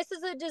on, no, this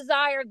is a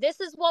desire.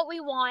 This is what we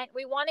want.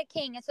 We want a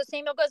king. And so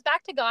Samuel goes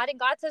back to God, and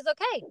God says,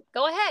 okay,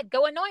 go ahead,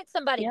 go anoint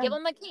somebody, give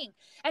them a king.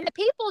 And the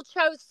people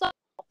chose Saul.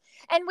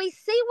 And we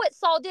see what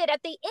Saul did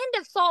at the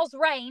end of Saul's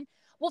reign.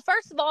 Well,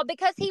 first of all,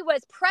 because he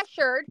was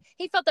pressured,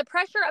 he felt the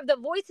pressure of the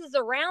voices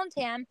around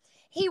him.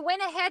 He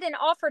went ahead and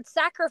offered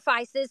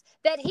sacrifices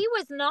that he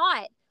was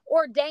not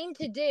ordained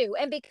to do.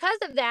 And because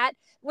of that,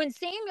 when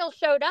Samuel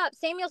showed up,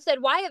 Samuel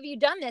said, why have you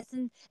done this?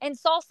 And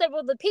Saul said,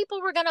 well, the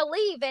people were going to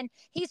leave. And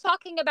he's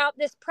talking about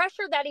this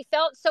pressure that he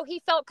felt. So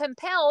he felt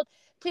compelled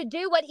to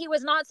do what he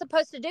was not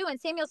supposed to do. And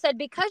Samuel said,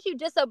 because you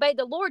disobeyed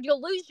the Lord,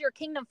 you'll lose your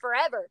kingdom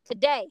forever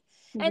today.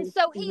 And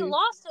so he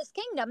lost his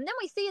kingdom. Then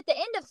we see at the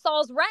end of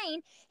Saul's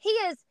reign, he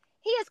is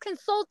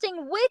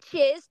consulting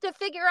witches to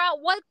figure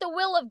out what the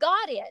will of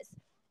God is.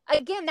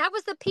 Again, that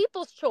was the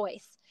people's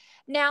choice.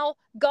 Now,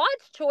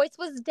 God's choice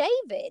was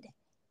David.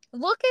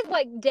 Look at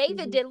what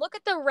David did. Look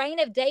at the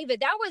reign of David.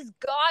 That was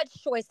God's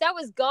choice. That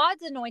was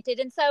God's anointed.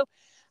 And so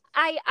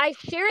I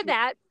share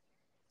that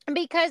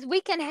because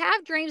we can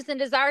have dreams and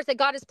desires that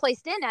God has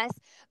placed in us.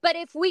 But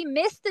if we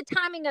miss the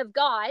timing of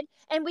God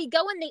and we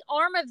go in the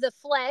arm of the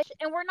flesh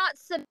and we're not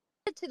submitted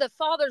to the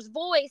Father's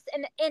voice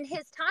and in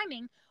his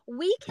timing,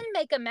 we can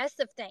make a mess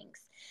of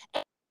things.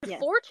 And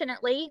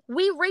unfortunately,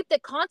 we reap the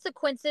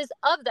consequences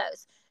of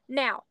those.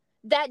 Now,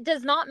 that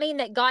does not mean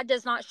that God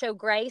does not show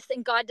grace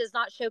and God does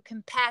not show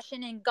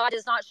compassion and God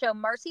does not show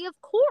mercy, of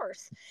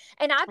course.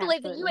 And I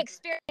believe that you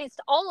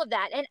experienced all of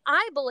that. And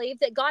I believe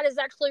that God has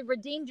actually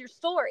redeemed your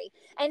story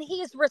and he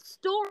has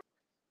restored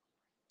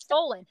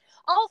stolen.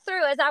 All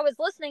through, as I was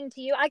listening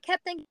to you, I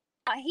kept thinking,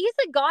 he's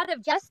a God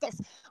of justice.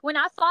 When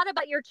I thought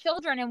about your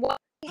children and what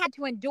they had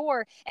to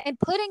endure and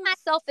putting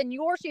myself in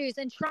your shoes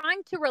and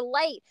trying to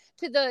relate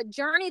to the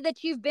journey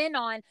that you've been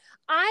on,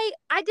 I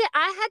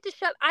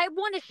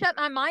want to shut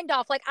my mind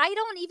off. Like, I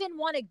don't even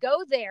want to go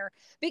there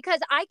because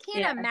I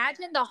can't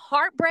imagine the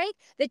heartbreak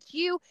that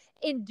you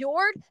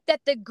endured,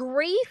 that the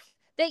grief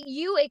that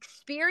you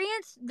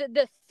experienced,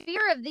 the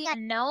fear of the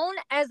unknown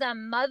as a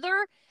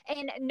mother,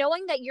 and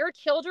knowing that your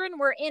children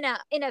were in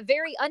a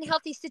very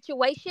unhealthy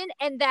situation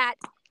and that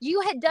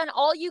you had done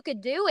all you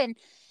could do.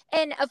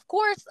 And of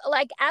course,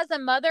 like as a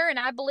mother, and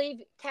I believe,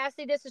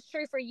 Cassie, this is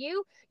true for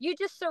you, you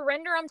just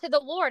surrender them to the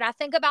Lord. I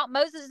think about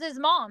Moses'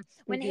 mom.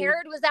 When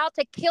Herod was out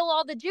to kill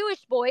all the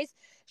Jewish boys,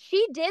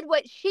 she did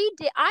what she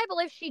did. I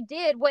believe she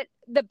did what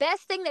the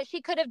best thing that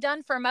she could have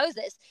done for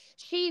Moses.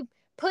 She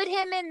put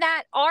him in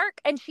that ark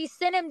and she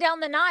sent him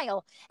down the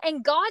Nile.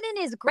 And God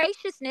in his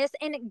graciousness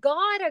and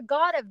God, a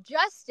God of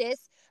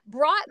justice,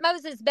 brought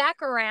Moses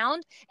back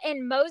around,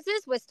 and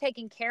Moses was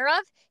taken care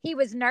of. He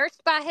was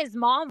nursed by his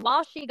mom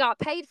while she got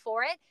paid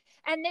for it.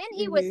 And then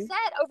he was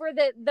set over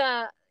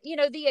the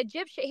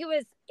Egyptian. He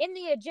was in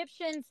the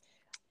Egyptians,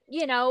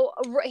 he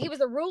was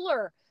a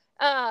ruler,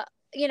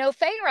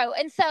 Pharaoh.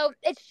 And so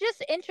it's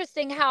just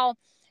interesting how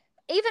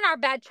even our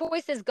bad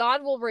choices,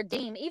 God will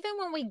redeem. Even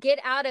when we get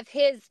out of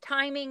his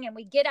timing and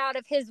we get out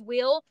of his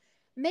will,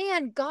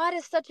 man, God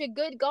is such a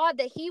good God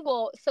that he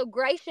will so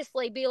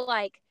graciously be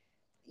like,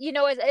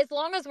 as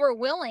long as we're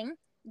willing,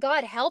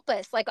 God help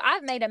us. Like,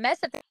 I've made a mess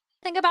of things.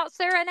 Think about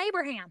Sarah and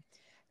Abraham.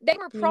 They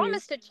were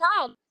promised a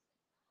child.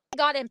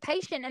 got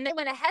impatient and they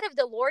went ahead of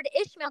the Lord,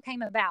 Ishmael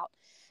came about.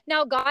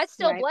 Now, God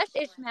still Right. blessed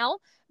Ishmael,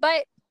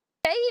 but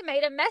they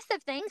made a mess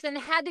of things and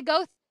had to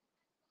go.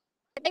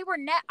 They were,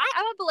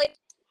 I believe,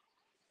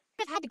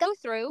 had to go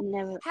through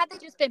Never. had they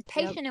just been Yep.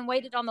 patient and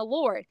waited on the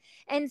Lord.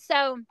 And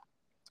so,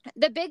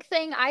 the big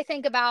thing I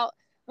think about,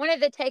 one of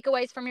the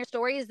takeaways from your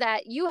story is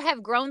that you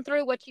have grown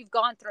through what you've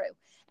gone through.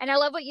 And I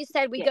love what you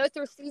said. We Yes. go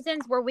through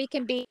seasons where we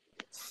can be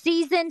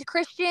seasoned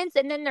Christians,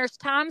 and then there's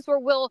times where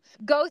we'll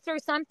go through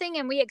something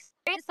and we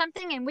experience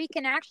something and we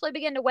can actually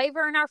begin to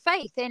waver in our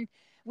faith and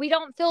we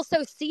don't feel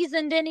so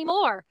seasoned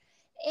anymore.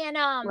 And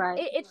Right.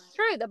 it's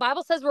true. The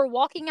Bible says we're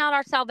walking out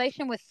our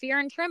salvation with fear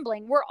and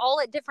trembling. We're all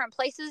at different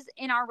places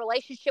in our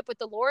relationship with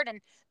the Lord, and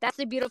that's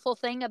the beautiful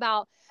thing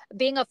about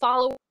being a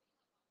follower.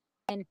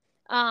 And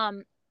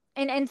um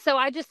and so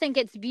I just think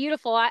it's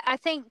beautiful. I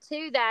think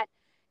too that,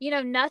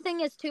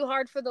 nothing is too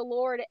hard for the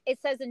Lord. It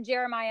says in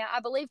Jeremiah, I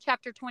believe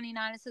chapter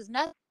 29, it says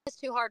nothing is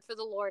too hard for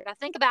the Lord. I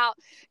think about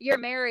your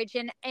marriage,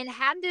 and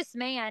had this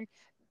man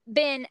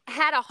been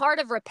had a heart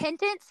of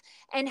repentance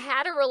and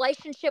had a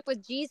relationship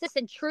with Jesus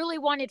and truly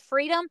wanted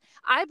freedom,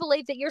 I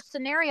believe that your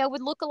scenario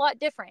would look a lot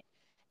different.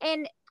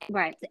 And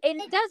Right.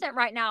 and it doesn't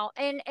right now,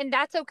 and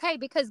that's okay,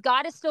 because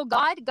God is still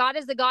God. God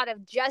is a God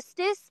of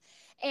justice,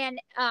 and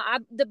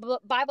the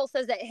Bible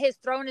says that His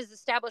throne is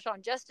established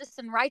on justice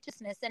and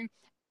righteousness, and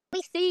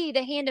we see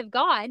the hand of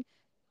God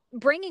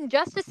bringing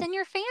justice in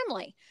your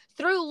family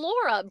through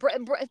Laura,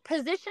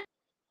 position,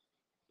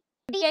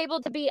 be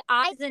able to be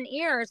eyes and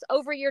ears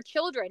over your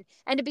children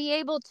and to be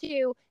able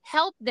to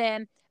help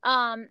them,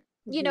 Hmm.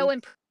 in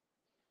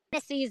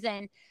a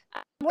season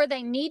where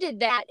they needed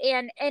that,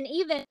 and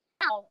even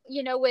now,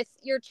 with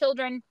your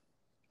children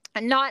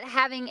not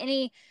having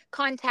any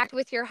contact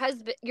with your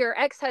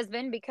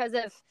ex-husband, because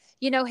of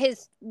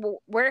his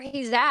where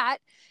he's at.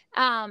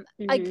 Hmm.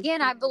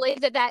 Again, I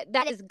believe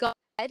that is God,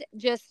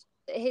 just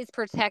His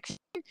protection.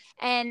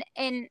 And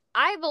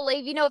I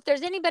believe, if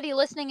there's anybody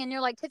listening and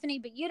you're like, Tiffany,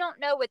 but you don't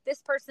know what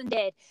this person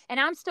did, and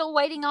I'm still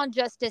waiting on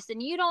justice,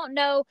 and you don't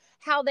know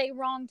how they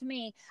wronged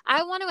me,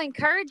 I want to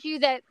encourage you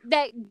that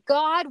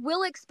God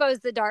will expose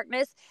the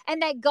darkness,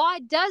 and that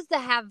God does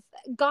have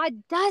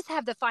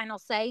the final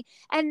say,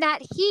 and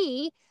that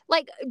He,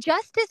 like,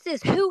 justice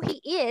is who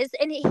He is,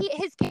 and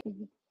his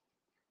Hmm.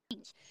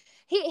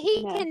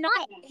 he No.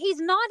 cannot, He's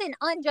not an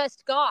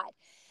unjust God.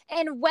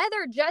 And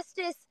whether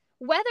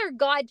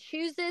God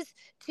chooses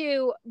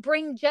to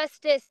bring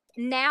justice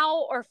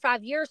now or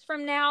 5 years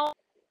from now,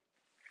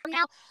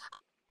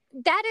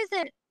 that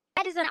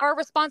isn't our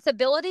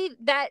responsibility.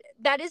 That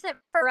isn't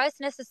for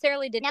us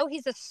necessarily to know.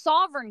 He's a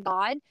sovereign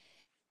God.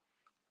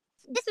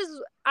 This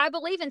is, I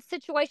believe, in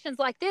situations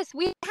like this,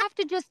 we have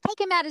to just take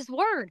Him at His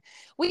word.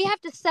 We have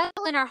to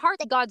settle in our heart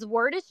that God's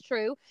word is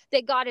true,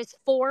 that God is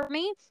for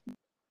me,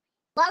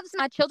 loves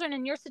my children.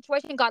 In your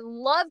situation, God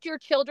loved your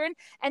children,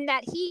 and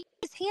that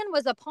His hand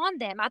was upon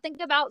them. I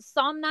think about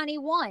Psalm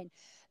 91,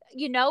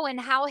 and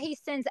how He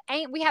sends,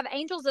 we have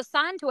angels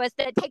assigned to us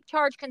that take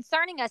charge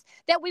concerning us,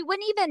 that we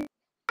wouldn't even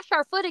dash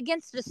our foot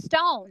against a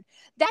stone.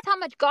 That's how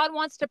much God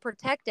wants to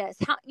protect us.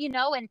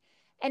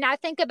 And I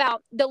think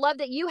about the love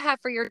that you have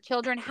for your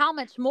children. How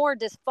much more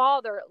does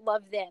Father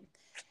love them?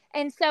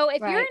 And so, if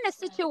you're Right. in a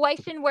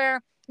situation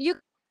where you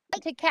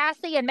to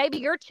Cassie and maybe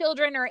your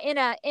children are in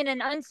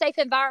an unsafe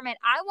environment,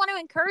 I want to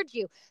encourage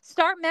you,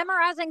 start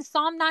memorizing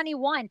Psalm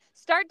 91.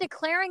 Start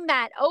declaring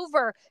that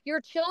over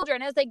your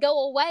children as they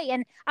go away.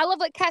 And I love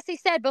what Cassie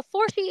said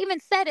before she even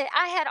said it.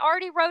 I had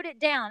already wrote it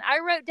down. I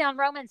wrote down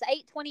Romans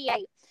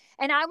 8:28.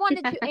 And I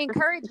wanted to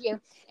encourage you,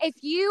 if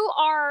you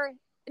are,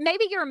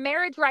 maybe your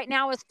marriage right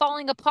now is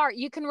falling apart,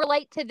 you can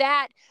relate to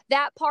that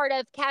part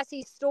of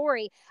Cassie's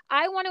story.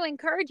 I want to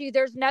encourage you,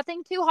 there's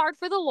nothing too hard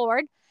for the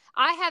Lord.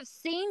 I have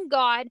seen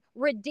God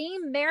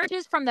redeem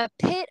marriages from the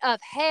pit of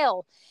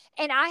hell.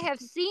 And I have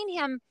seen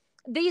Him,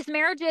 these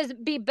marriages,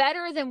 be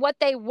better than what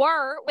they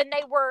were when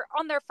they were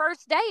on their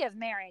first day of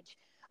marriage.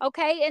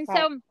 Okay. And Right.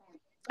 so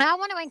I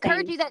want to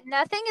encourage Same. you that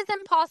nothing is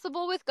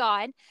impossible with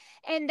God,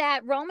 and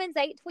that Romans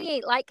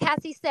 8:28, like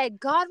Cassie said,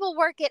 God will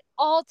work it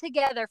all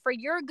together for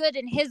your good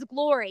and His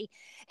glory.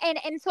 And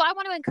so I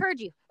want to encourage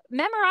you,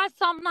 memorize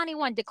Psalm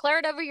 91, declare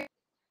it over your,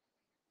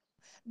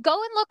 go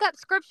and look up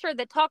scripture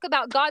that talk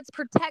about God's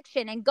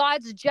protection and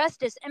God's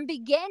justice, and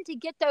begin to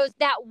get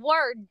that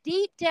word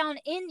deep down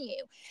in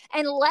you,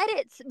 and let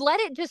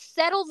it just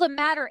settle the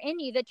matter in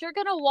you, that you're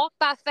going to walk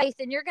by faith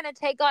and you're going to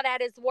take God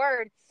at His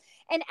word,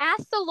 and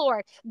ask the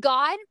Lord,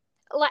 God,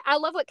 like, I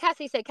love what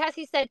Cassie said.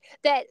 Cassie said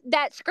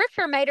that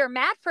scripture made her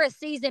mad for a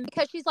season,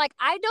 because she's like,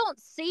 I don't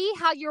see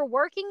how you're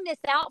working this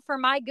out for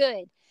my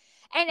good.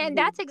 And Hmm.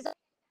 that's exactly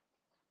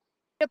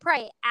to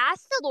pray.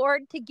 Ask the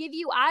Lord to give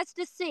you eyes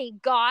to see.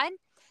 God,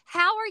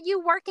 how are you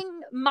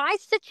working my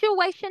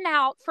situation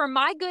out for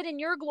my good and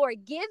your glory?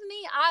 Give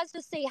me eyes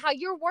to see how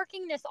you're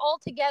working this all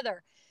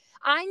together.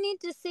 I need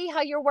to see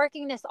how you're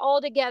working this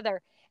all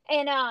together.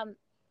 And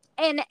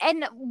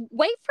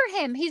wait for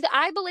Him.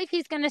 I believe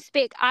He's going to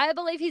speak. I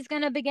believe He's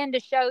going to begin to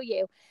show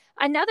you.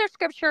 Another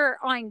scripture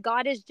on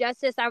God is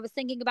justice I was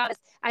thinking about is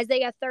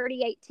Isaiah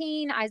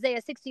 30:18,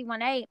 Isaiah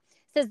 61:8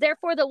 says,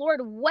 therefore the Lord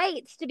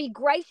waits to be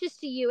gracious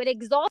to you and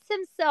exalts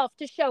himself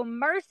to show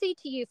mercy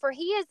to you. For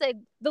he is the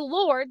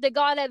Lord, the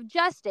God of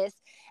justice,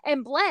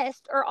 and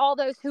blessed are all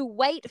those who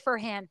wait for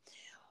him.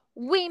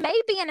 We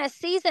may be in a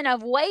season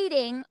of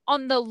waiting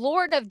on the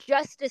Lord of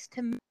justice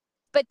to move,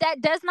 but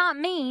that does not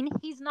mean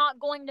he's not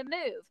going to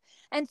move.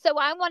 And so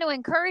I want to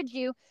encourage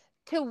you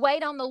to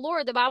wait on the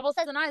Lord. The Bible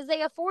says in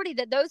Isaiah 40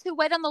 that those who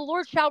wait on the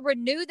Lord shall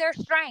renew their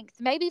strength.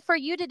 Maybe for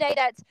you today,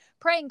 that's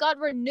praying, God,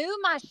 renew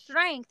my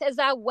strength as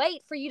I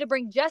wait for you to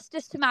bring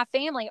justice to my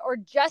family, or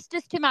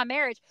justice to my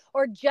marriage,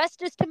 or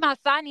justice to my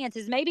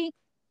finances. Maybe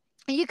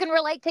you can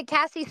relate to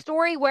Cassie's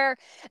story where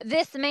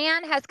this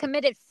man has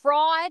committed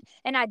fraud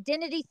and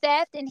identity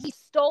theft and he's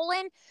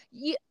stolen.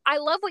 I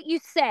love what you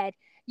said.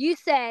 You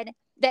said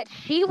that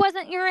she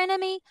wasn't your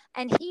enemy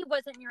and he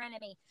wasn't your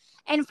enemy.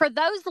 And for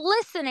those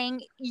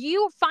listening,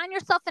 you find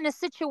yourself in a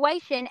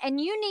situation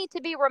and you need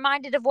to be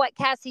reminded of what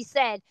Cassie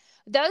said.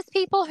 Those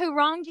people who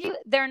wronged you,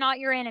 they're not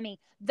your enemy.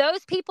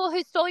 Those people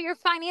who stole your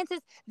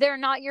finances, they're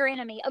not your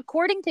enemy.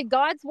 According to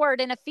God's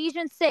word in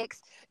Ephesians 6,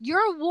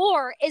 your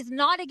war is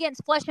not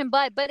against flesh and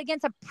blood, but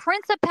against the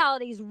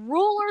principalities,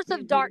 rulers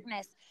of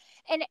darkness.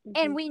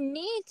 And we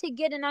need to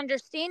get an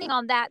understanding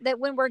on that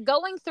when we're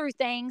going through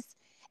things,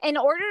 in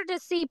order to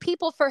see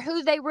people for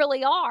who they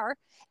really are.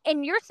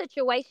 In your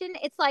situation,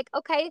 it's like,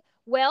 okay,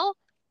 well,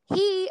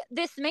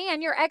 this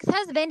man, your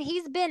ex-husband,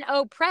 he's been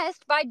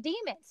oppressed by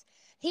demons.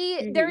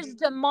 There's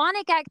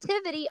demonic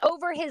activity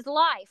over his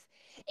life.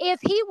 If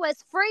he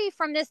was free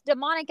from this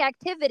demonic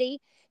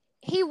activity,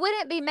 he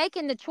wouldn't be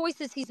making the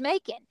choices he's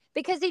making,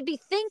 because he'd be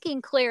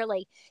thinking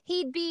clearly.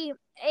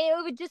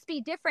 It would just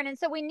be different. And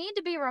so we need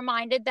to be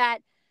reminded that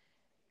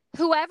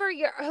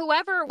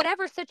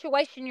whatever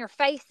situation you're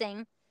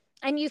facing,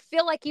 and you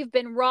feel like you've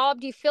been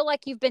robbed, you feel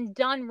like you've been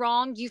done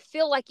wrong, you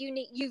feel like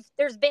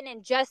there's been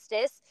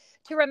injustice,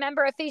 to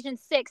remember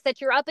Ephesians 6,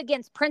 that you're up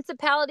against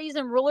principalities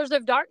and rulers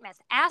of darkness.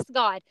 Ask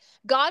God,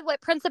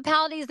 what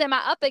principalities am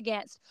I up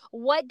against?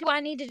 What do I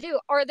need to do?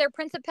 Are there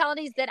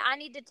principalities that I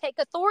need to take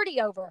authority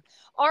over?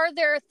 Are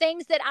there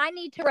things that I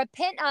need to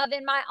repent of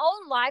in my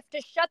own life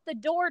to shut the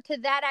door to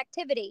that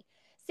activity?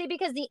 See,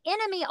 because the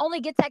enemy only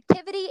gets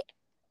activity,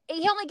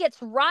 he only gets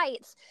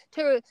rights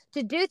to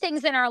do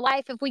things in our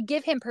life if we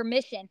give him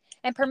permission.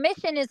 And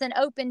permission is an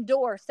open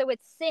door. So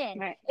it's sin.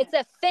 Right. It's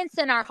offense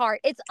in our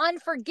heart. It's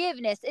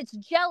unforgiveness. It's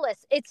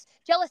jealousy.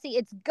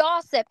 It's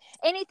gossip.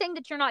 Anything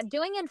that you're not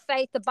doing in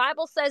faith, the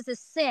Bible says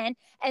is sin.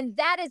 And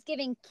that is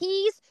giving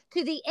keys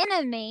to the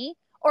enemy,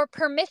 or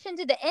permission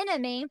to the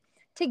enemy,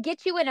 to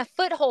get you in a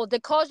foothold, to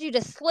cause you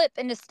to slip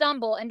and to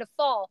stumble and to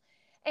fall.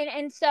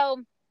 And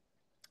so,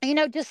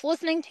 just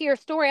listening to your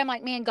story, I'm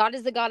like, man, God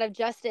is the God of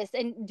justice.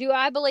 And do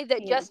I believe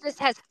that justice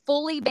has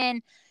fully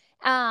been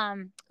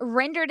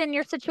rendered in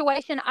your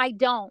situation? I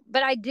don't.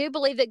 But I do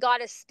believe that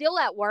God is still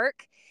at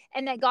work,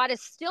 and that God is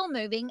still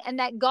moving, and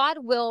that God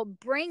will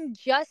bring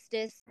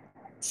justice.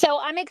 So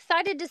I'm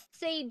excited to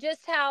see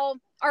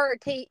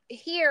to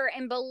hear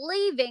and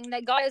believing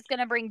that God is going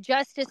to bring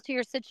justice to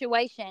your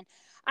situation.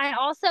 I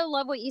also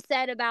love what you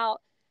said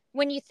about,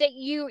 when you think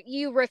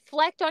you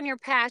reflect on your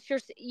past,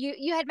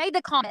 you had made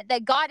the comment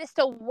that God is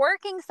still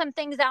working some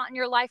things out in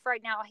your life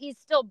right now. He's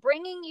still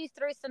bringing you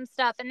through some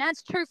stuff. And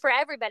that's true for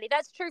everybody.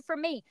 That's true for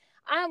me.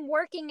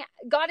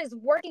 God is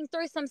working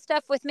through some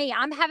stuff with me.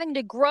 I'm having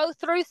to grow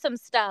through some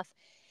stuff.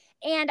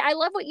 And I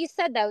love what you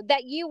said, though,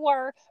 that you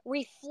were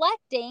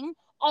reflecting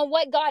on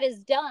what God has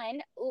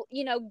done,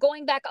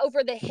 going back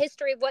over the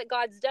history of what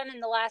God's done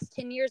in the last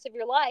 10 years of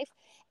your life.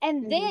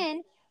 And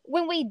then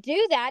when we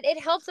do that,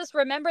 it helps us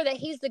remember that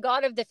he's the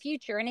God of the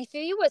future. And if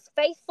he was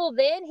faithful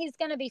then, he's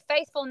going to be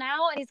faithful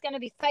now, and he's going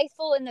to be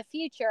faithful in the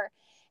future.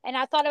 And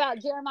I thought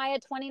about Jeremiah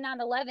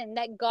 29:11,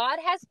 that God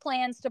has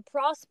plans to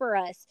prosper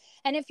us.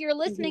 And if you're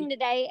listening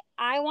today,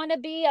 I want to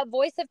be a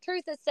voice of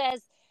truth that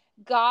says,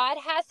 God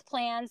has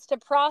plans to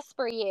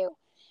prosper you.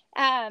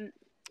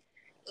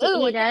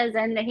 He does.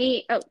 And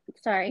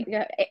sorry.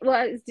 Well,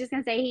 I was just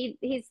going to say,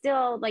 he's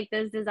still like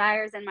those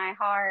desires in my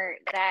heart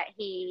that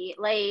he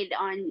laid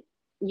on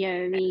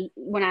me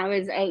when I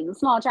was a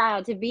small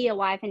child, to be a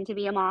wife and to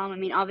be a mom. I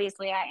mean,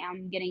 obviously I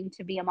am getting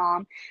to be a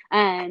mom,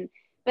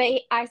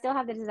 but I still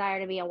have the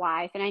desire to be a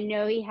wife, and I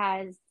know he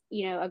has,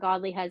 a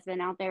godly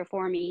husband out there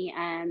for me.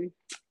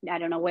 I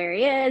don't know where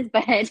he is,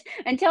 but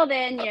until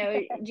then,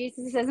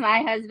 Jesus is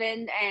my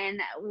husband, and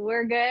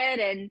we're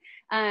good.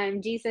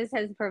 And Jesus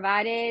has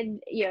provided,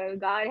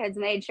 God has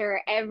made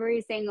sure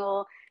every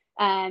single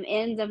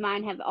ends of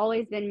mine have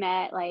always been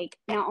met. Like,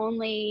 not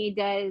only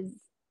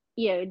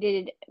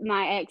did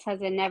my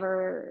ex-husband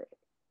never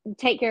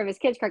take care of his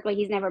kids correctly.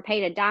 He's never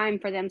paid a dime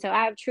for them. So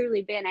I've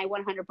truly been a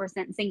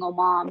 100% single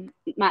mom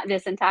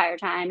this entire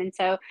time. And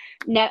so,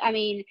 no, I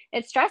mean,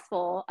 it's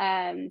stressful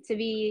to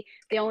be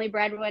the only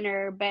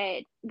breadwinner,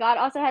 but God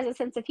also has a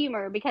sense of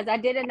humor, because I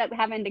did end up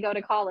having to go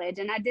to college,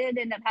 and I did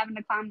end up having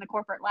to climb the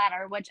corporate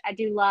ladder, which I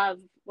do love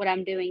what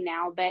I'm doing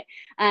now. But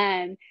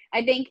I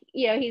think,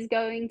 he's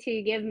going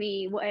to give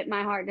me what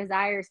my heart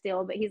desires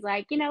still, but he's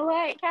like, you know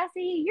what,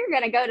 Cassie, you're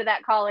going to go to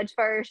that college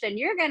first, and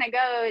you're going to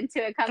go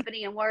into a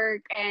company and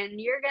work,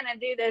 and you're going to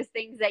do those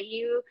things that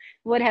you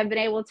would have been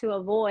able to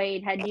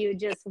avoid had you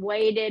just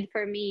waited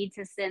for me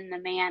to send the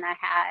man I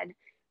had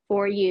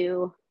for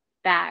you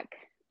back,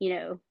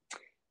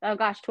 oh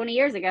gosh, 20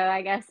 years ago,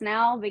 I guess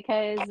now,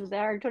 because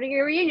our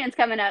 20-year reunion's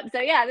coming up. So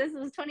yeah, this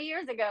was 20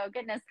 years ago.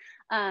 Goodness.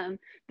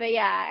 But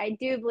yeah, I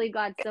do believe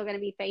God's still going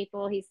to be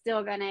faithful. He's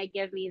still going to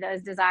give me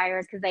those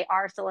desires, because they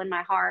are still in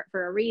my heart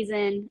for a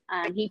reason.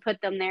 He put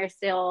them there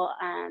still.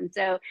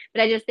 But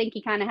I just think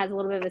he kind of has a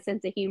little bit of a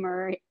sense of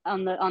humor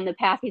on the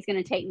path he's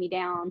going to take me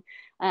down.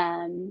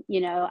 I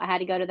had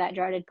to go to that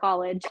dreaded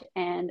college,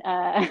 and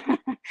I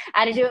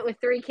had to do it with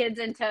 3 kids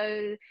in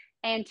tow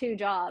and 2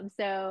 jobs.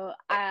 So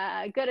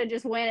I could have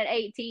just went at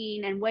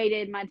 18 and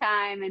waited my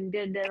time and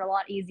did it a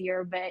lot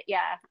easier. But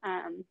yeah,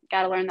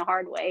 got to learn the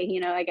hard way,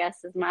 I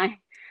guess is my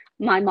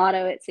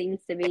motto, it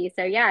seems to be.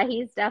 So yeah,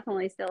 he's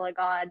definitely still a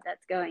God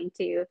that's going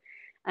to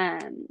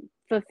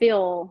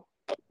fulfill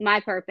my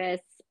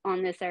purpose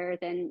on this earth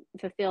and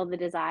fulfill the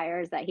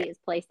desires that he has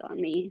placed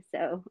on me.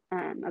 So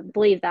I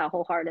believe that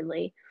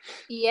wholeheartedly.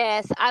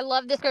 Yes, I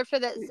love the scripture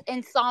that's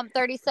in Psalm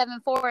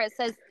 37:4. It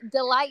says,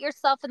 delight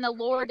yourself in the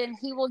Lord, and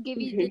he will give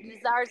you the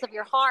desires of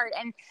your heart.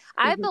 And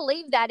I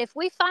believe that if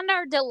we find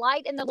our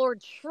delight in the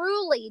Lord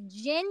truly,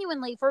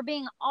 genuinely, for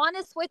being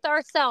honest with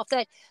ourselves,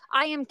 that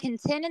I am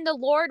content in the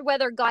Lord,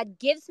 whether God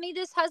gives me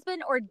this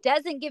husband or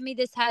doesn't give me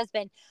this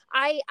husband,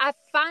 I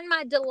find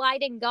my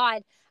delight in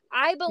God.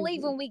 I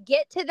believe when we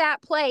get to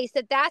that place,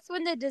 that's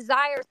when the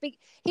desires,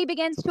 he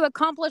begins to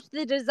accomplish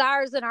the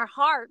desires in our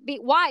heart.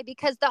 Why?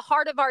 Because the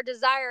heart of our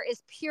desire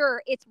is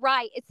pure. It's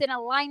right. It's in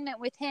alignment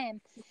with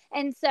him.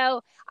 And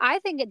so I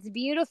think it's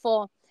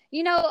beautiful.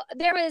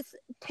 There was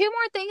 2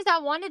 more things I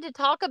wanted to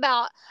talk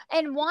about.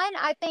 And one,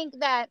 I think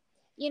that,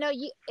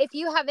 if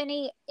you have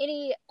any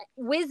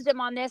wisdom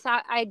on this,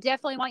 I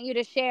definitely want you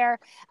to share.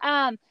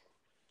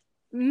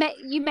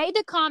 You made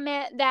the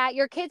comment that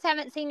your kids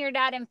haven't seen your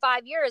dad in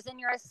 5 years, and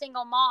you're a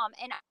single mom,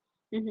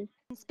 and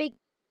speak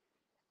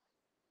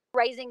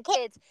raising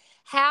kids,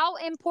 how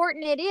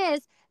important it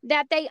is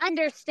that they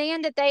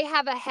understand that they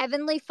have a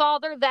heavenly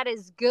father that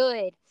is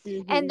good,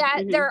 and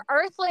that their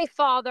earthly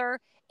father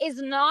is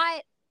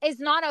not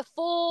a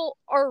full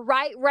or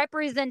right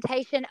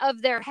representation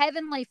of their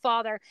heavenly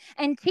father,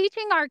 and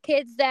teaching our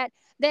kids that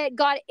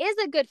God is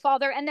a good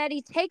father and that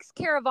he takes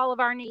care of all of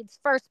our needs,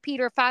 1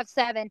 Peter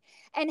 5:7,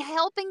 and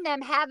helping them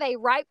have a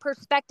right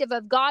perspective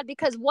of God,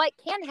 because what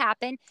can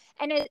happen,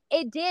 and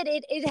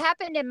it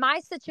happened in my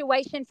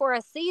situation for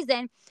a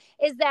season,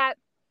 is that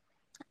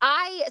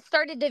I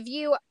started to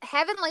view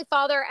Heavenly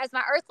Father as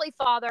my earthly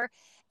father,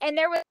 and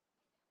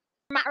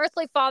my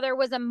earthly father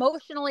was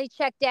emotionally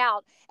checked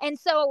out. And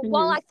so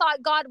while I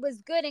thought God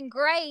was good and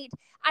great,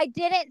 I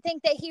didn't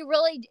think that he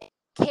really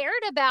cared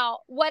about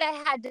what I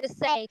had to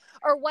say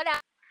or what I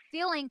was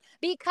feeling,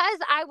 because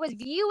I was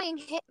viewing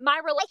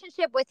my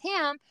relationship with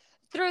him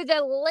through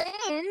the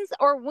lens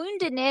or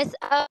woundedness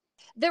of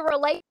the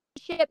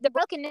relationship, the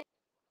brokenness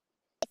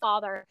of my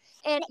father.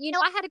 And,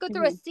 I had to go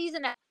through a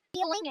season of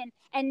healing,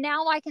 and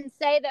now I can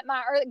say that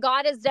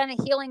God has done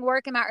a healing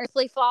work in my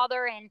earthly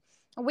father, and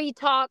we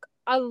talk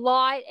a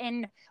lot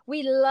and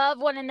we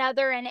love one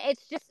another, and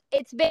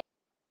it's been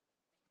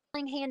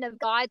the hand of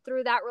God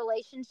through that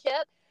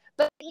relationship.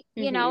 But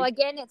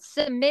again, it's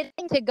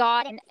submitting to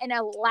God and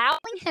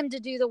allowing him to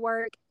do the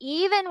work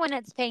even when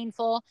it's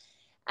painful.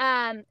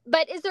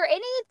 But is there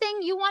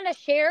anything you want to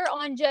share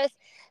on just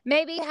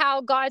maybe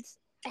how God's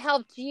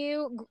helped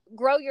you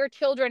grow your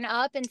children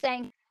up, and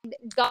saying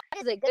God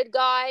is a good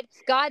God.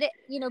 God,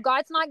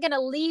 God's not going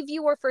to leave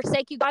you or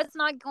forsake you. God's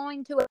not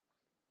going to.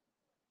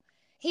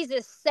 He's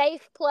a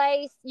safe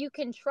place. You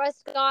can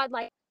trust God.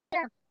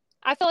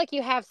 I feel like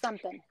you have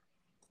something.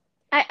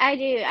 I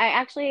do.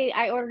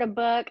 I ordered a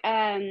book.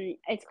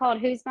 It's called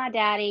Who's My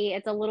Daddy?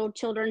 It's a little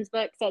children's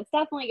book. So it's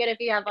definitely good if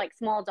you have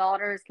small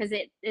daughters, because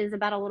it is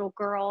about a little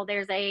girl.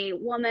 There's a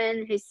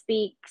woman who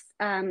speaks,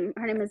 her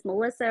name is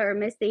Melissa or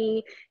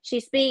Missy.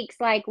 She speaks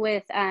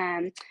with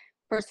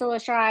Priscilla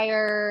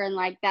Schreier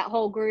and that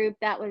whole group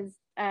that was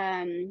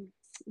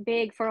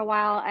big for a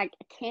while. I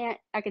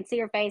can see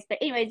her face, but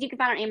anyways, you can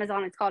find it on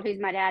Amazon. It's called Who's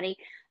My Daddy?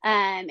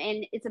 And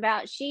it's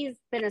about, she's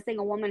been a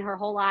single woman her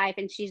whole life,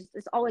 and she's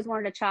just always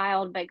wanted a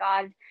child, but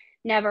God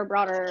never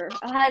brought her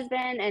a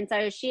husband. And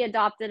so she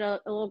adopted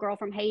a little girl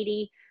from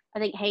Haiti, I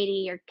think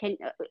Haiti or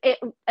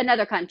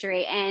another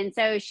country. And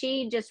so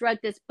she just wrote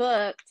this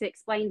book to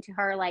explain to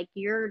her,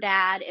 your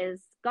dad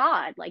is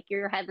God,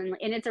 you're heavenly.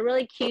 And it's a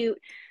really cute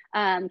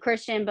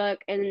Christian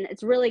book, and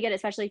it's really good,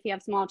 especially if you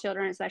have small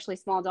children, especially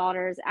small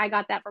daughters. I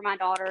got that for my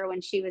daughter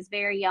when she was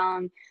very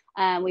young.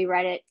 We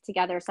read it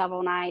together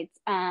several nights.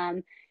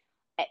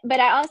 But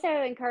I also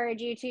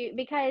encourage you to,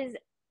 because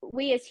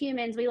we as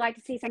humans, we like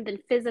to see something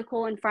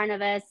physical in front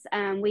of us.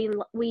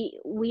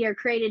 We are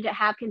created to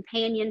have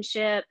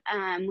companionship.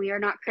 We are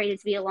not created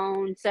to be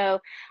alone. So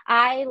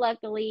I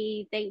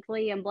luckily,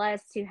 thankfully, am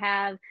blessed to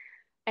have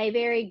a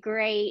very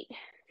great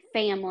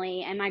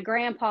family. And my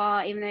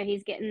grandpa, even though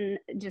he's getting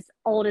just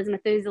old as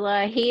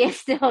Methuselah, he has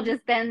still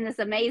just been this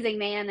amazing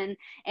man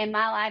in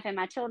my life and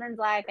my children's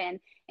life, and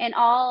in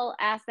all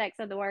aspects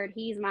of the word.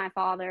 He's my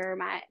father,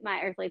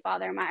 my earthly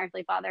father. My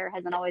earthly father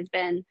hasn't always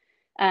been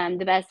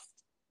the best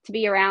to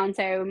be around.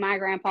 So my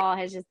grandpa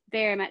has just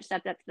very much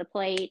stepped up to the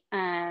plate.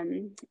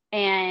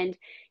 And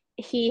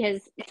he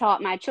has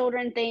taught my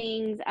children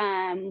things.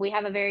 We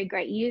have a very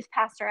great youth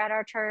pastor at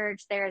our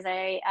church. There's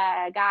a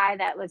guy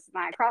that was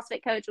my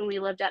CrossFit coach when we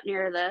lived up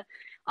near the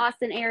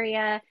Austin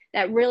area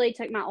that really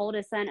took my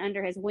oldest son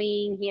under his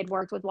wing. He had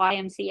worked with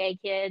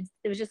YMCA kids.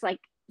 It was just like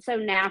so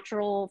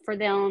natural for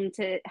them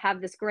to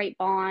have this great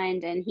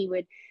bond. And he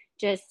would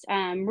just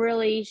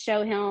really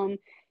show him,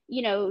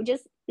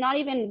 just not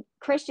even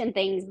Christian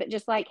things, but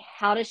just like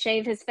how to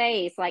shave his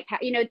face, like how,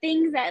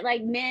 things that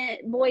like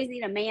boys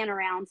need a man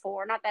around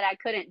for. Not that I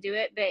couldn't do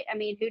it, but I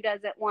mean, who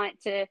doesn't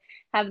want to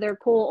have their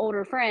cool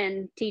older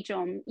friend teach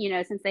them,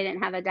 since they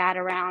didn't have a dad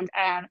around.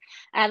 I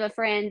have a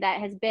friend that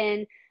has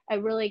been a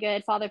really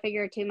good father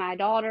figure to my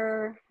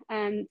daughter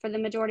for the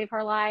majority of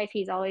her life.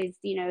 He's always,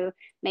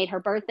 made her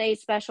birthday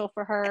special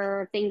for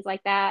her, things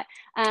like that.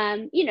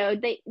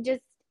 They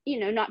just,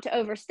 not to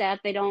overstep,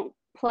 they don't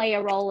play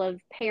a role of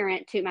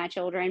parent to my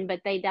children,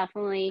 but they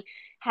definitely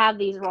have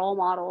these role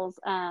models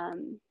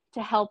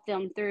to help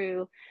them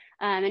through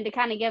and to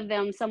kind of give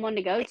them someone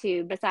to go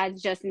to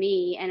besides just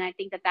me. And I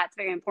think that that's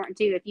very important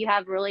too. If you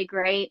have really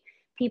great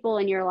people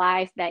in your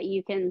life that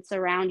you can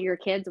surround your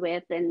kids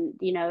with, and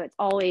it's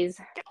always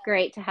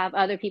great to have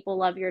other people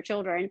love your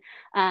children.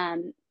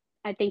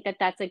 I think that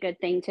that's a good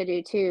thing to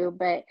do too.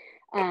 But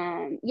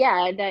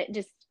that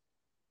just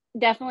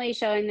definitely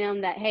showing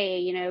them that,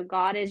 hey,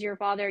 God is your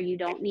father. You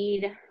don't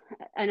need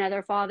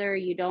another father.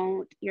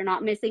 You're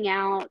not missing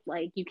out.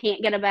 Like, you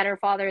can't get a better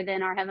father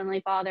than our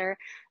Heavenly Father.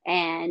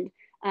 And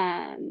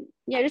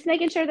just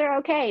making sure they're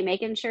okay,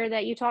 making sure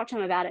that you talk to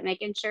them about it,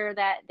 making sure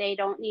that they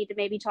don't need to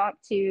maybe talk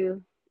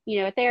to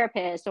a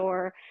therapist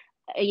or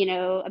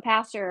a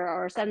pastor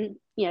or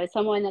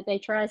someone that they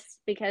trust,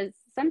 because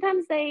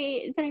sometimes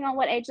they, depending on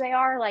what age they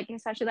are, like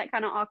especially that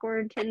kind of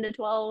awkward 10 to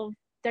 12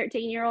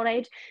 13-year-old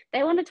age,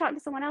 they want to talk to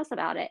someone else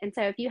about it. And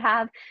so if you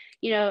have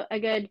a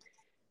good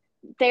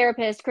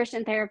therapist,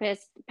 Christian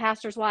therapist,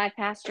 pastor's wife,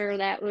 pastor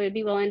that would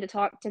be willing to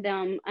talk to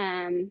them,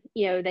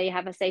 they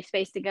have a safe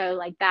space to go,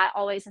 like that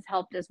always has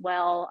helped as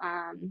well.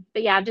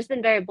 But yeah, I've just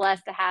been very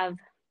blessed to have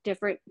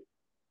different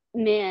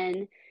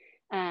men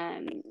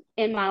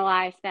in my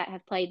life that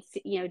have played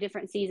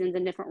different seasons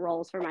and different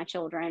roles for my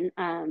children,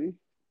 and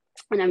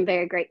I'm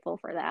very grateful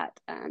for that,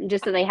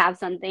 just so they have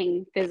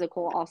something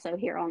physical also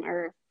here on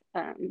earth.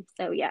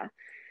 So yeah,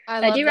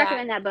 I do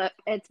recommend that book.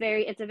 It's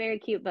a very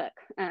cute book.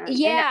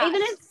 Yeah. And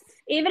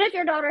even if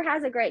your daughter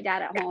has a great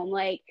dad at home,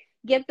 like,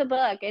 get the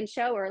book and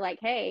show her, like,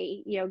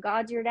 hey,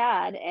 God's your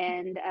dad,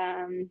 and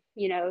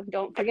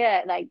don't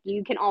forget, like,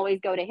 you can always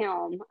go to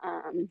him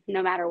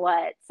no matter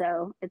what.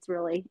 So it's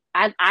really,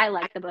 I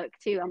like the book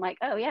too. I'm like,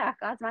 oh yeah,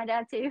 God's my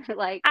dad too.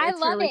 Like, I it's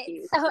love really it.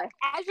 cute. So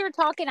as you're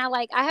talking,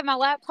 I have my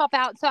laptop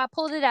out, so I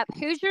pulled it up.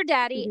 Who's Your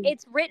Daddy? Mm-hmm.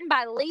 It's written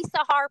by Lisa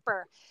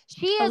Harper.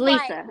 She is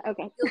Lisa.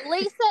 Okay.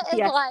 Lisa is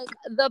Yes. like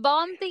the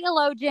bomb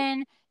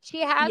theologian.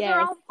 She has her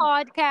Yes. own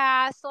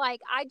podcast.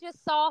 Like, I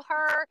just saw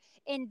her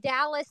in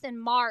Dallas in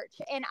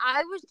March, and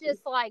I was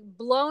just like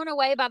blown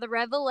away by the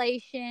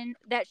revelation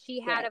that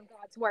she had of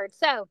God's word.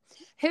 So,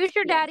 Who's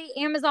Your Daddy?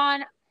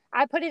 Amazon.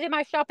 I put it in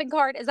my shopping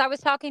cart as I was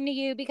talking to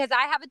you, because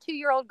I have a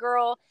 2-year-old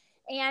girl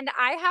and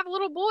I have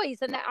little boys,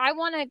 and I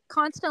want to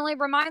constantly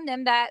remind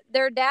them that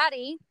their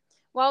daddy,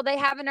 while they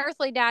have an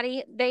earthly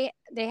daddy, they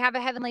have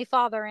a heavenly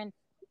father. And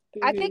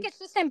I think it's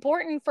just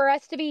important for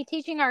us to be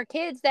teaching our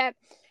kids that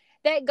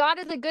God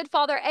is a good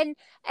father. And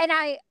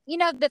I,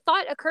 the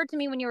thought occurred to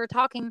me when you were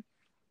talking.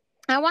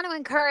 I want to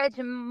encourage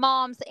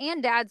moms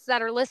and dads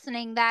that are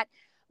listening that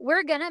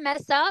we're going to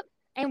mess up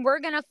and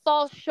we're going to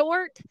fall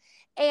short,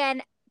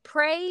 and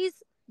praise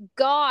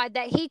God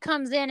that he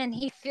comes in and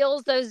he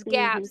fills those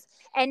gaps,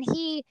 and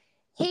he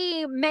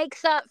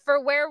makes up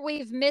for where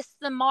we've missed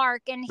the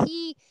mark. And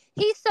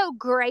he's so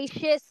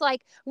gracious.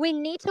 Like, we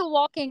need to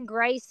walk in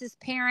grace as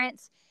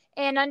parents,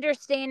 and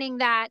understanding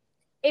that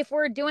if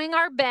we're doing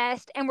our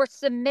best and we're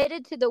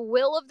submitted to the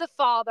will of the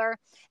Father,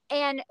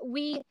 and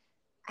we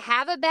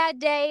have a bad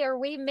day or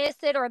we miss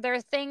it, or there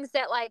are things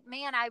that, like,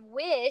 man, I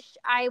wish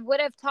I would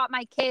have taught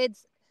my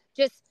kids,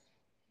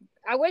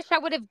 I wish I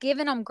would have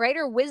given them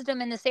greater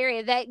wisdom in this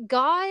area, that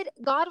God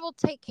will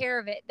take care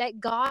of it, that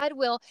God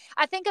will.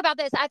 I think about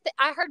this.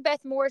 I heard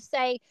Beth Moore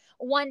say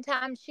one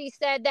time, she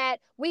said that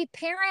we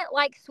parent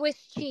like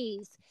Swiss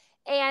cheese.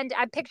 And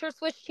I picture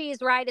Swiss cheese,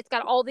 right? It's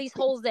got all these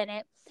holes in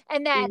it.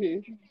 And that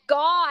Mm-hmm.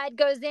 God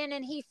goes in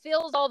and he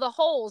fills all the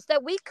holes,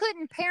 that we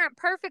couldn't parent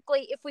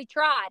perfectly if we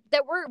tried,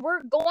 that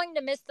we're going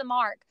to miss the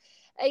mark.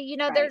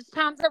 Right. There's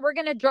times that we're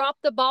going to drop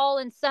the ball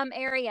in some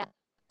area,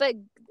 but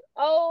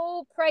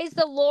oh, praise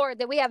the Lord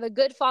that we have a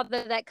good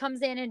father that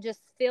comes in and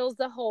just fills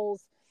the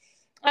holes.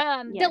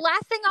 The Yes.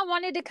 last thing I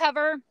wanted to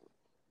cover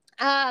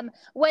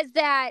was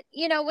that,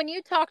 when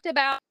you talked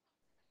about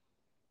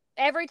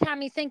every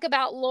time you think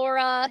about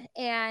Laura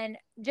and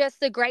just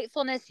the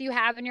gratefulness you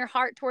have in your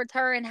heart towards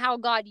her and how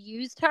God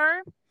used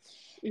her,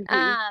 Mm-hmm.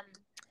 um,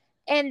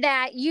 and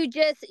that you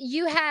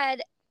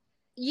had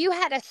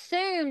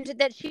assumed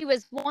that she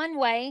was one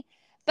way,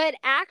 but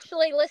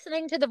actually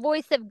listening to the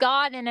voice of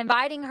God and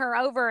inviting her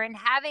over and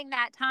having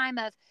that time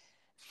of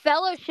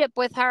fellowship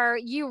with her,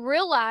 you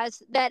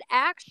realize that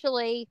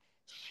actually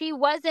she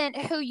wasn't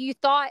who you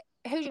thought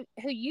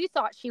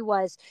she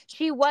was.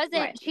 She Right.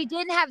 wasn't, she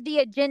didn't have the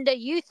agenda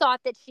you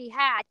thought that she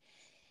had.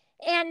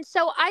 And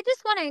so I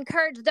just want to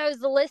encourage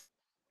those listeners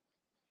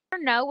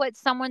to know what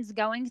someone's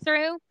going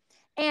through,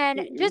 and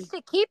Mm-mm. just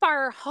to keep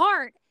our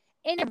heart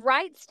in a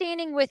right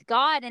standing with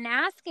God and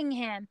asking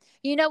him.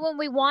 When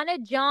we want to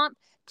jump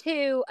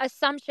to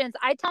assumptions,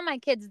 I tell my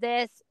kids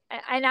this,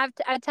 and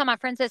I tell my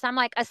friends this. I'm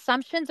like,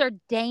 assumptions are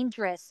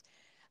dangerous.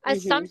 Mm-hmm.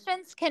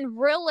 Assumptions can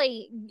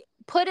really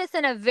put us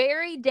in a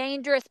very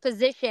dangerous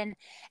position,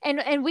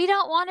 and we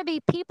don't want to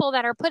be people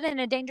that are put in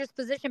a dangerous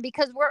position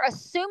because we're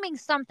assuming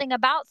something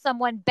about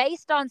someone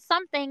based on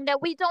something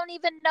that we don't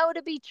even know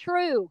to be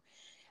true,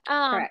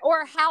 Correct.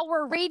 or how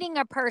we're reading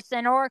a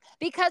person, or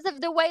because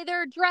of the way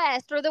they're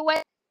dressed, or the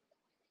way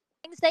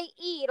things they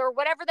eat, or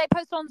whatever they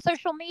post on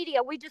social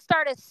media. We just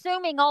start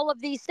assuming all of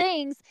these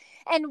things,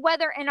 and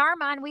whether in our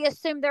mind we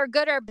assume they're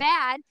good or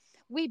bad,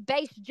 we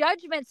base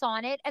judgments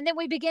on it, and then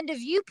we begin to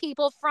view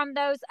people from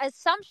those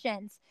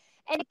assumptions.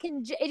 And it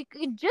can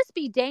just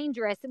be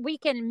dangerous. We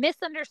can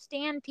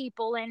misunderstand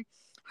people and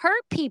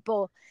hurt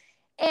people.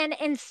 And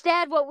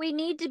instead, what we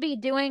need to be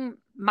doing,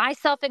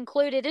 myself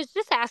included, is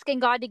just asking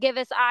God to give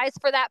us eyes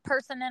for that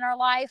person in our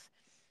life.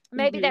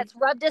 Maybe Mm-hmm. that's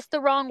rubbed us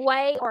the wrong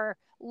way, or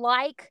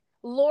like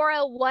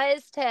Laura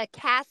was to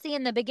Cassie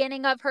in the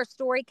beginning of her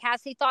story.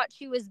 Cassie thought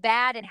she was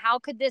bad, and how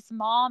could this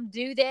mom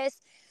do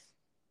this?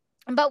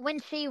 But when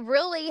she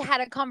really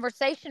had a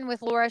conversation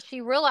with Laura,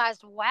 she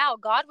realized, wow,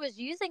 God was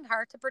using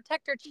her to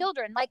protect her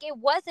children. Like, it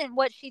wasn't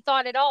what she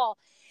thought at all.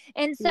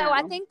 And so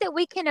I No. think that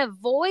we can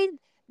avoid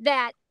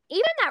that,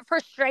 even that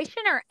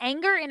frustration or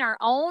anger in our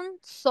own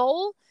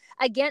soul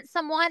against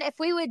someone, if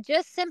we would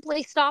just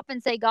simply stop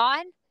and say,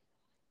 God,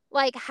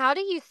 like, how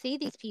do you see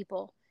these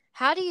people?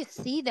 How do you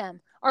see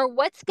them? Or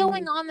what's Mm-hmm.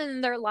 going on in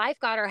their life,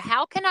 God? Or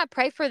how can I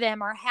pray for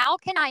them? Or how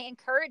can I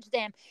encourage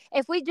them?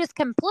 If we just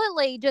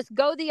completely just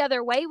go the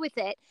other way with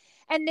it.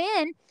 And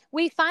then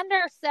we find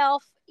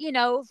ourselves,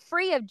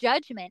 free of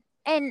judgment.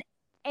 And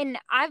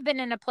I've been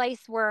in a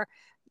place where,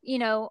 you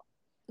know,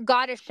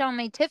 God has shown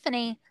me,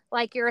 Tiffany,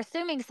 like, you're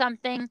assuming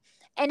something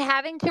and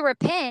having to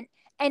repent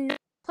and not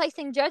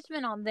placing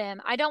judgment on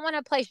them. I don't want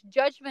to place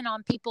judgment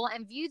on people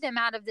and view them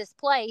out of this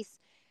place,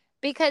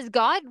 because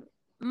God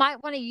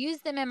might want to use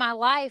them in my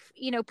life,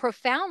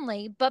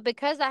 profoundly, but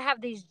because I have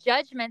these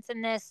judgments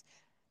and this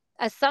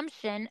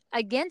assumption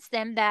against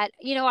them, that,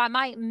 I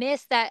might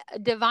miss that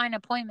divine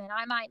appointment.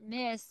 I might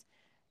miss,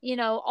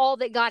 all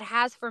that God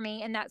has for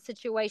me in that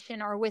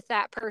situation or with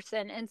that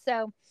person. And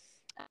so,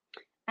 but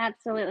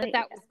Absolutely.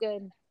 that was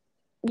good.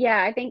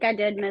 Yeah, I think I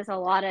did miss a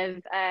lot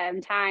of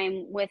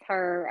time with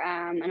her,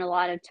 and a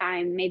lot of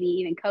time, maybe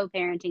even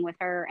co-parenting with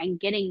her and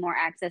getting more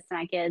access to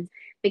my kids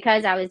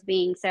because I was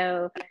being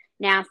so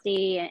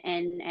nasty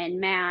and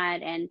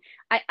mad. And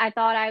I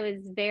thought I was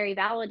very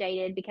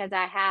validated because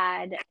I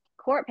had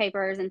court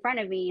papers in front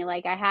of me.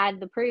 Like, I had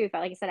the proof.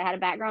 Like I said, I had a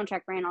background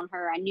check ran on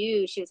her. I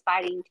knew she was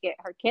fighting to get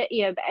her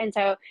kid. And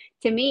so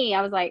to me,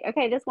 I was like,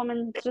 okay, this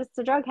woman's just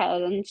a drug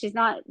head and she's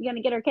not going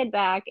to get her kid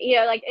back.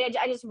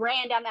 I just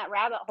ran down that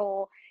rabbit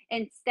hole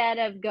instead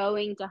of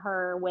going to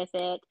her with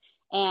it.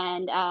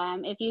 And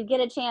if you get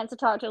a chance to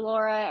talk to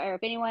Laura, or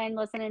if anyone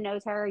listening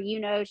knows her,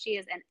 she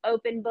is an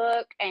open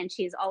book, and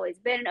she's always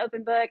been an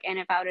open book. And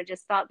if I would have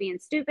just stopped being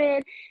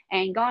stupid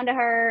and gone to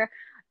her,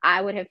 I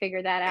would have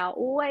figured that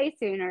out way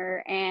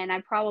sooner. And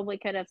I probably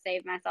could have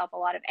saved myself a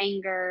lot of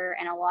anger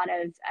and a lot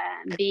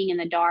of being in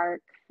the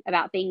dark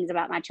about things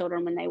about my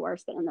children when they were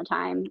spending the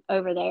time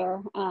over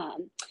there.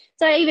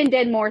 So I even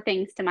did more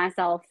things to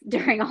myself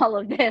during all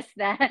of this,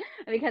 that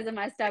because of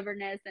my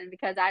stubbornness and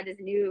because I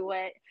just knew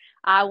what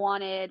I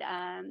wanted.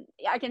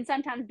 I can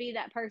sometimes be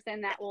that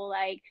person that will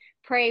like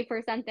pray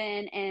for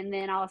something, and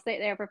then I'll sit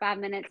there for 5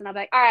 minutes and I'll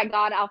be like, all right,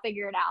 God, I'll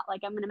figure it out.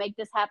 Like, I'm going to make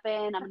this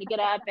happen. I'm going to get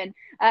up. And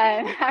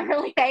I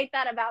really hate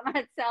that about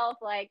myself.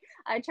 Like,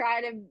 I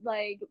try to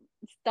like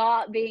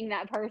stop being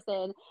that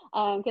person,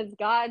 because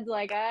God's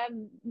like, I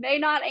may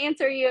not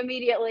answer you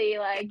immediately.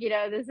 Like,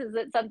 this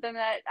isn't something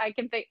that I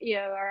can fix,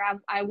 or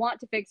I want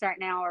to fix right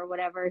now or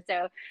whatever.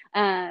 So,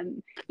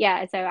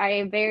 yeah, so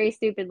I very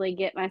stupidly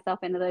get myself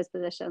into those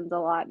positions a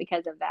lot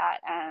because of that.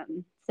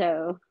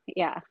 So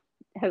yeah.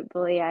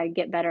 hopefully I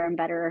get better and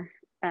better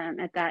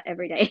at that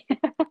every day.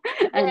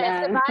 And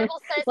Yes, the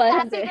Bible says, let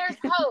him Cassie, do there's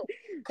hope.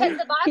 Because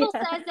the Bible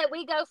yeah. says that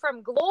we go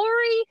from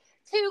glory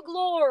to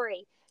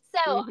glory.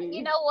 So, you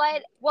Hmm. know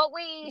what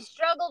we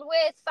struggled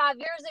with 5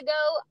 years ago,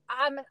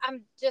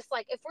 I'm just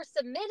like, if we're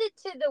submitted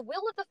to the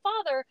will of the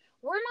Father,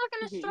 we're not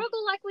going to Hmm.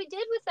 struggle like we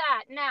did with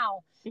that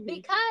now, Hmm.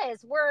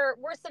 because we're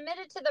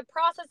submitted to the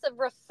process of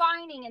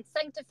refining and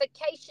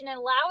sanctification and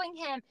allowing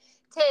him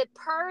to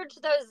purge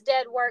those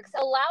dead works,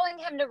 allowing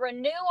him to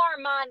renew our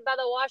mind by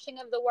the washing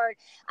of the word.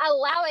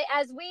 Allow it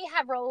as we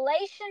have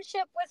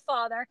relationship with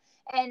Father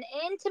and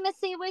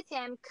intimacy with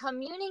him,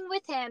 communing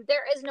with him.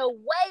 There is no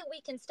way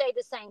we can stay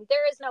the same.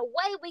 There is no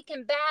way we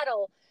can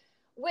battle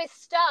with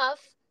stuff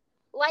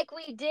like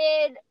we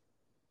did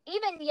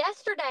even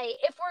yesterday.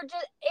 If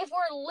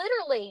we're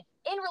literally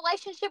in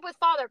relationship with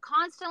Father,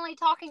 constantly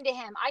talking to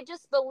him, I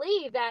just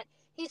believe that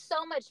he's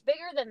so much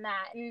bigger than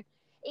that. And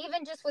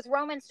even just with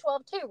Romans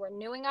 12:2,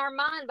 renewing our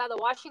mind by the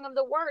washing of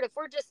the word, if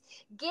we're just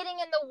getting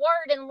in the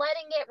word and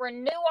letting it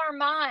renew our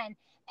mind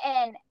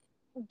and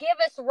give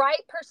us right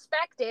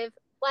perspective,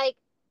 like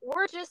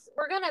we're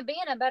gonna be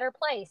in a better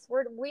place.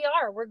 We're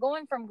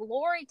going from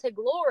glory to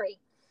glory.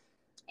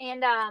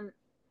 And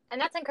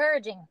that's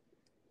encouraging.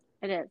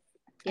 It is.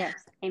 Yes.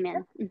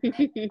 Amen.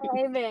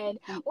 Amen.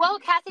 Well,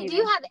 Cassie, do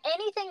you Amen. have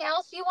anything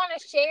else you want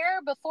to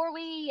share before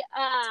we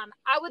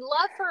I would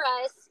love for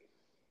us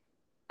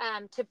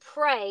to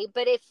pray,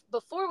 but if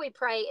before we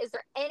pray, is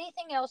there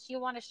anything else you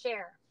want to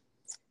share?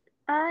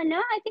 No,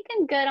 I think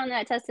I'm good on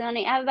that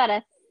testimony. I have about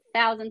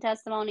 1,000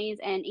 testimonies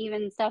and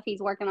even stuff he's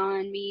working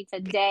on me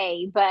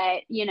today,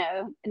 but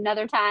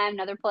another time,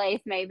 another place,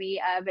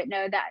 maybe. But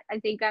no, that I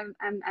think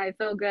I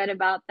feel good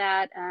about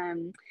that.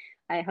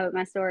 I hope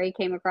my story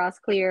came across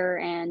clear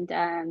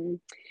and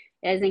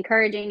is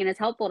encouraging and is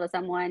helpful to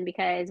someone,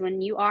 because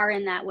when you are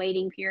in that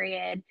waiting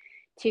period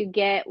to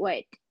get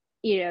what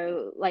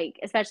like,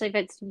 especially if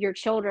it's your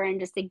children,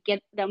 just to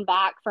get them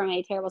back from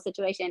a terrible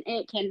situation,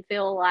 it can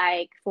feel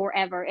like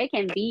forever. It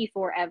can be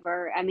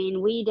forever. I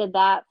mean, we did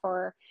that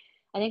I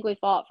think we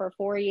fought for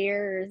 4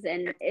 years,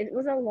 and it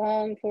was a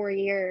long 4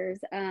 years.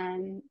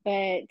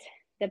 But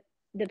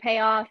the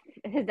payoff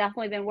has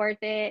definitely been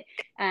worth it.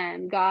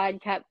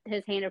 God kept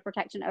his hand of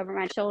protection over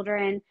my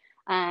children.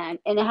 And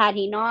had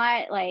he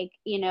not, like,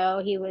 he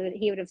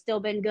would have still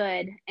been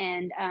good.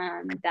 And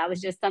that was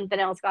just something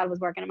else God was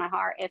working in my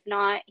heart. If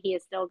not, he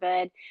is still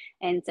good.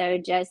 And so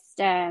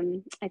just,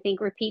 I think,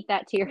 repeat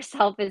that to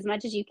yourself as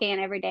much as you can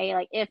every day.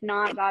 Like, if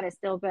not, God is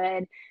still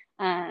good.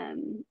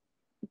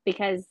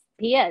 Because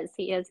he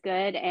is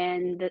good,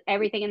 and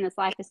everything in this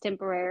life is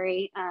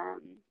temporary.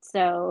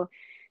 So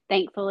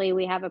thankfully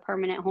we have a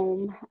permanent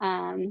home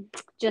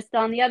just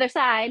on the other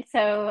side.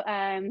 So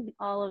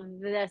all of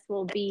this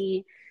will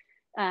be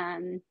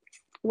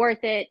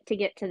worth it to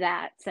get to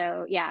that.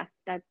 So yeah,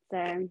 that's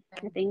I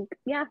think,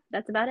 yeah,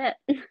 that's about it.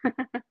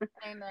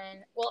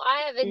 Amen. Well,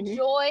 I have Hmm.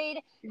 enjoyed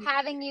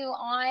having you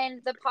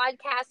on the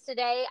podcast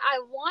today. I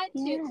want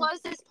to Yeah.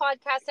 close this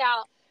podcast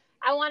out.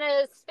 I want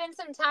to spend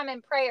some time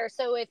in prayer.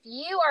 So if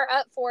you are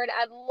up for it,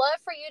 I'd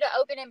love for you to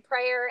open in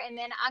prayer, and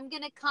then I'm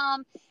going to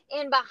come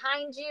in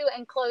behind you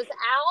and close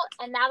out,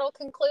 and that'll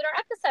conclude our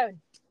episode.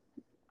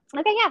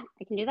 Okay, yeah,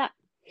 I can do that.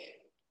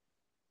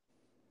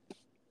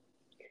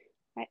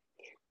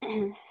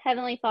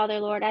 Heavenly Father,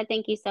 Lord, I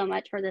thank you so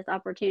much for this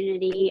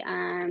opportunity.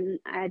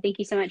 I thank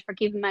you so much for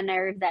keeping my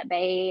nerves at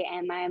bay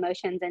and my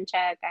emotions in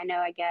check. I know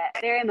I get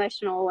very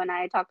emotional when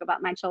I talk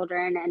about my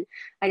children, and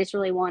I just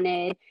really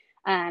wanted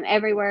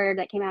every word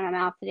that came out of my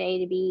mouth today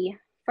to be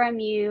from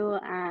you.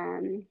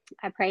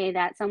 I pray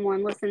that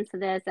someone listens to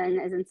this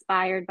and is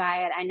inspired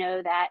by it. I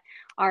know that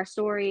our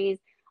stories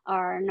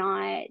are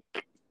not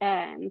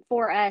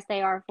for us,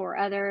 they are for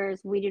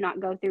others. We do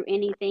not go through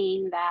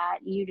anything that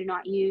you do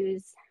not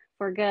use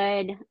for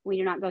good. We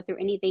do not go through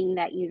anything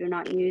that you do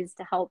not use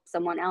to help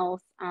someone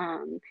else.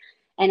 And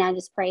I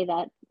just pray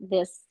that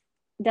this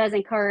does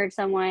encourage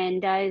someone,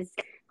 does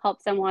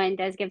help someone,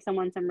 does give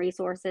someone some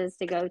resources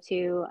to go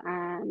to.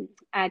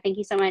 I thank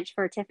you so much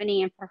for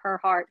Tiffany and for her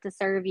heart to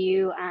serve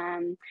you.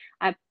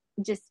 I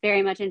just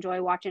very much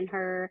enjoy watching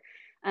her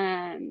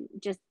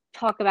just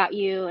talk about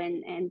you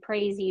and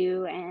praise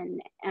you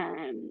and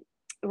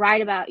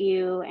write about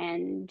you,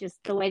 and just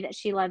the way that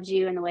she loves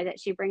you and the way that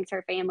she brings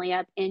her family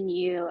up in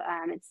you.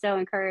 It's so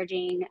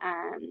encouraging.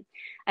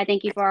 I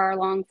thank you for our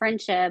long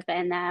friendship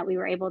and that we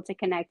were able to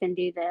connect and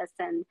do this.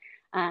 And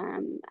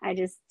I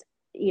just,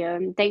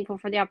 I'm thankful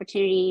for the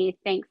opportunity,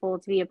 thankful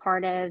to be a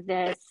part of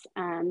this.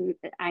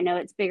 I know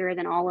it's bigger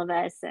than all of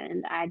us,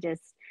 and I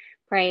just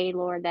pray,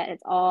 Lord, that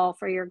it's all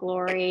for your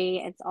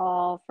glory. It's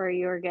all for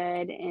your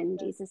good. In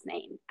Jesus'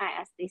 name, I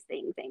ask these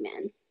things.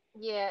 Amen.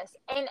 Yes.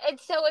 And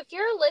so if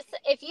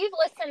you've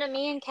listened to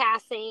me and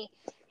Cassie,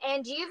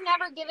 and you've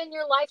never given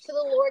your life to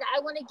the Lord, I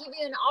want to give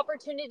you an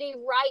opportunity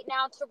right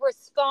now to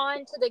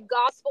respond to the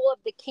gospel of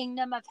the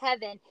kingdom of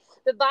heaven.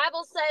 The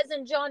Bible says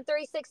in John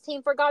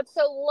 3:16, for God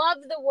so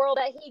loved the world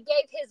that he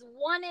gave his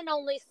one and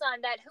only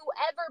son, that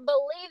whoever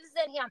believes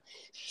in him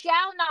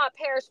shall not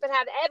perish but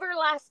have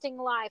everlasting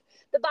life.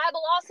 The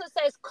Bible also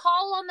says,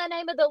 call on the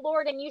name of the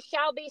Lord and you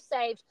shall be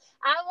saved.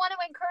 I want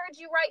to encourage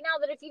you right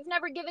now that if you've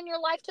never given your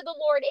life to the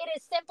Lord, it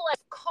is simple as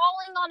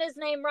calling on his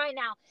name right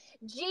now.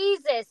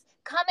 Jesus,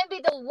 come and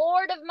be the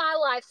Lord of my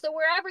life. So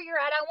wherever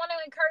you're at, I want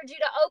to encourage you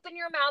to open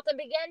your mouth and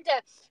begin to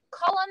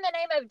call on the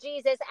name of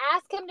Jesus.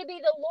 Ask him to be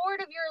the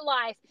Lord of your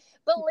life.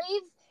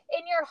 Believe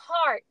in your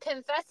heart,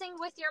 confessing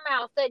with your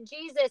mouth that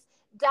Jesus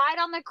died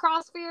on the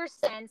cross for your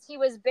sins. He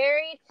was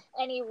buried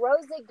and he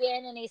rose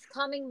again and he's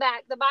coming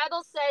back. The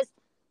Bible says,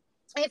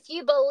 if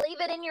you believe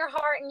it in your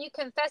heart and you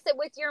confess it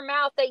with your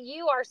mouth, that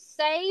you are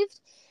saved,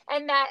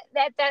 and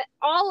that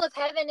all of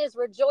heaven is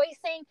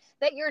rejoicing,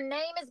 that your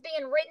name is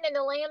being written in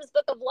the Lamb's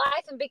book of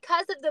life. And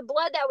because of the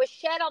blood that was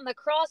shed on the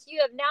cross, you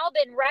have now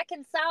been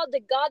reconciled to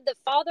God the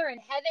Father in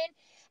heaven,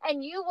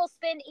 and you will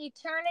spend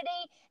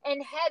eternity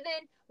in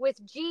heaven with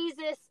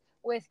Jesus,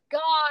 with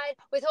God,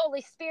 with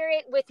Holy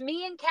Spirit, with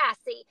me and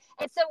Cassie.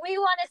 And so we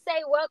want to say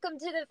welcome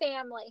to the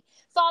family.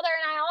 Father,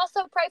 and I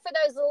also pray for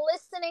those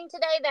listening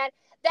today that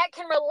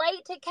can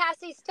relate to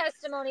Cassie's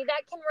testimony,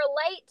 that can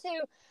relate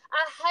to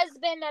a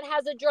husband that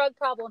has a drug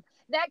problem,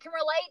 that can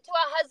relate to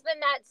a husband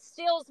that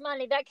steals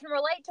money, that can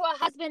relate to a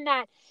husband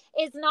that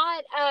is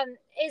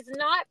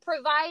not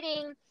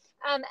providing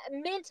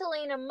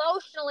mentally and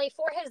emotionally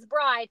for his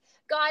bride.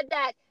 God,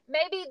 that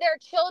maybe their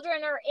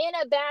children are in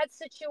a bad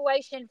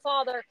situation,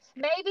 Father.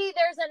 Maybe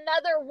there's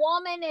another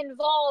woman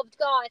involved,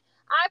 God.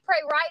 I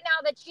pray right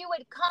now that you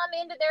would come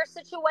into their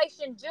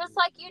situation just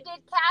like you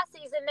did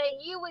Cassie's, and that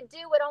you would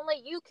do what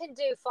only you can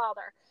do,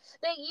 Father.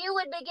 That you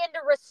would begin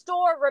to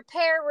restore,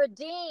 repair,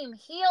 redeem,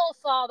 heal,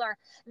 Father,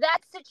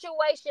 that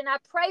situation. I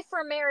pray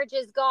for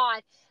marriages,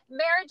 God.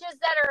 Marriages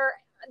that are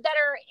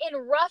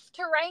in rough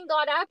terrain,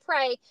 God, I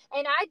pray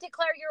and I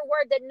declare your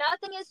word that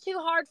nothing is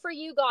too hard for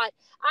you, God.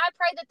 I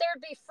pray that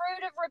there'd be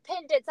fruit of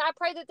repentance. I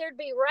pray that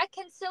there'd be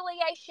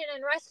reconciliation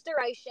and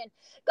restoration.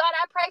 God,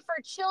 I pray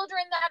for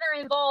children that are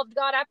involved,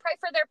 God. I pray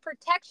for their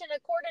protection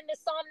according to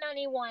Psalm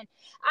 91.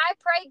 I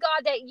pray,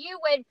 God, that you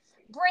would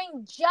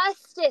bring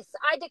justice.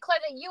 I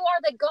declare that you are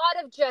the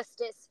God of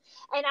justice.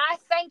 And I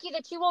thank you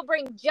that you will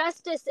bring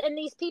justice in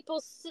these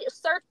people's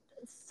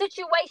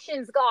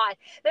situations, God,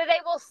 that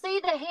they will see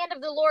the hand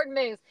of the Lord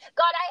move.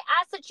 God, I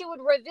ask that you would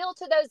reveal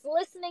to those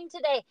listening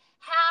today,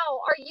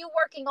 how are you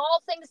working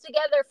all things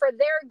together for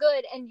their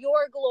good and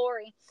your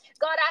glory?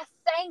 God, I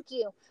thank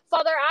you.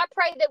 Father, I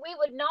pray that we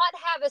would not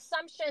have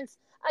assumptions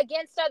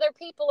against other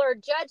people or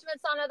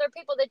judgments on other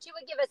people, that you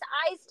would give us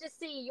eyes to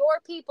see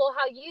your people,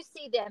 how you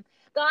see them,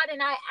 God.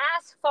 And I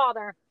ask,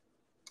 Father,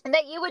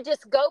 that you would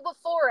just go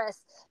before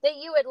us, that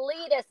you would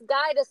lead us,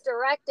 guide us,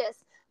 direct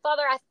us.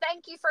 Father, I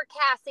thank you for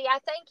Cassie. I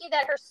thank you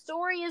that her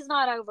story is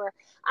not over.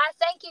 I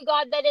thank you,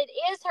 God, that it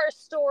is her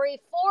story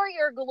for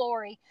your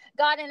glory,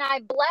 God, and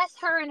I bless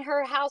her and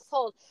her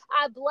household.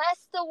 I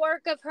bless the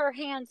work of her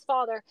hands,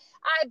 Father.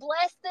 I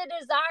bless the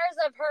desires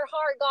of her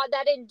heart, God,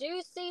 that in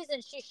due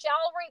season she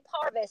shall reap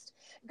harvest,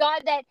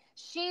 God, that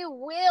she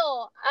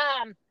will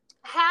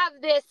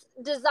have this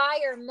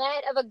desire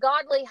met of a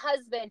godly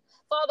husband.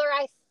 Father,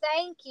 I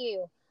thank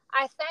you.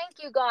 I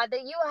thank you, God,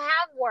 that you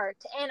have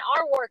worked and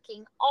are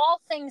working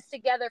all things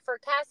together for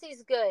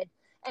Cassie's good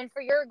and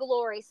for your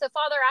glory. So,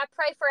 Father, I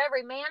pray for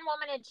every man,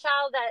 woman, and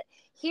child that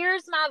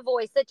hears my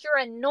voice, that your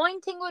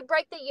anointing would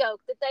break the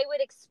yoke, that they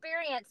would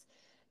experience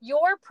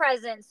your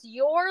presence,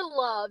 your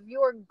love,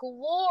 your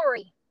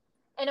glory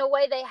in a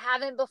way they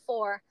haven't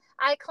before.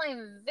 I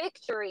claim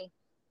victory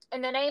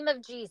in the name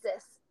of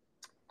Jesus.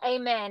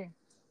 Amen.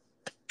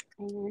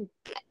 Amen.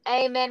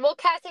 Amen. Well,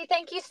 Cassie,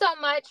 thank you so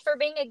much for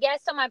being a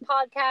guest on my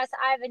podcast.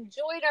 I've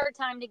enjoyed our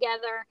time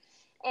together,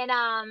 and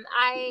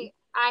I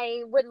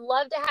would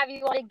love to have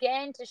you on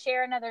again to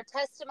share another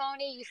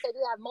testimony. You said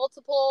you have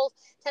multiple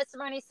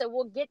testimonies, so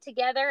we'll get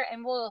together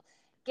and we'll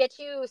get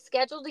you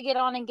scheduled to get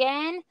on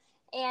again.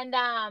 And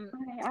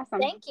Okay,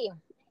 awesome. Thank you.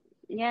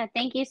 Yeah,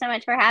 thank you so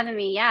much for having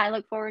me. Yeah, I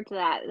look forward to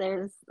that.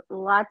 There's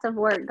lots of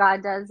work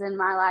God does in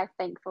my life,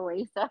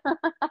 thankfully. So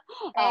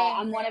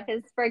I'm one of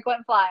his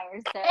frequent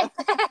flyers. So.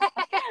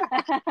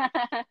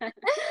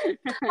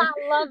 I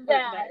love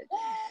that.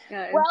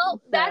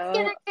 Well, that's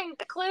going to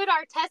conclude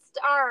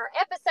our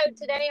episode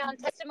today on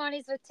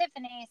Testimonies with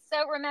Tiffany.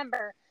 So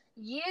remember,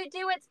 you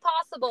do what's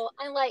possible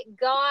and let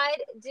God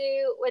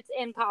do what's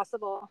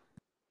impossible.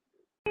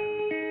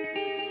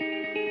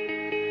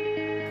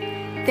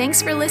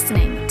 Thanks for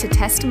listening to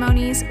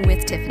Testimonies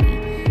with Tiffany.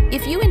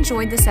 If you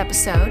enjoyed this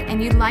episode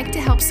and you'd like to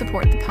help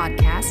support the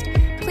podcast,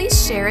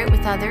 please share it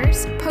with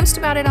others, post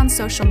about it on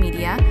social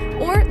media,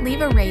 or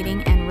leave a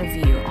rating and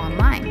review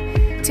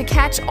online. To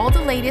catch all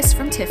the latest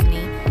from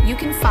Tiffany, you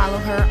can follow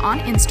her on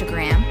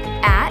Instagram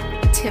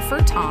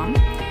 @TifferTom,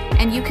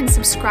 and you can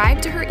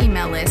subscribe to her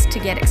email list to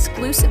get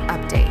exclusive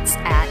updates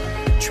at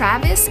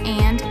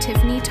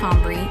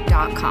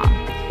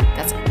travisandtiffanytombrey.com.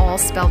 That's all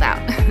spelled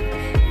out.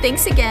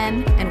 Thanks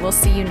again, and we'll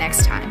see you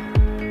next time.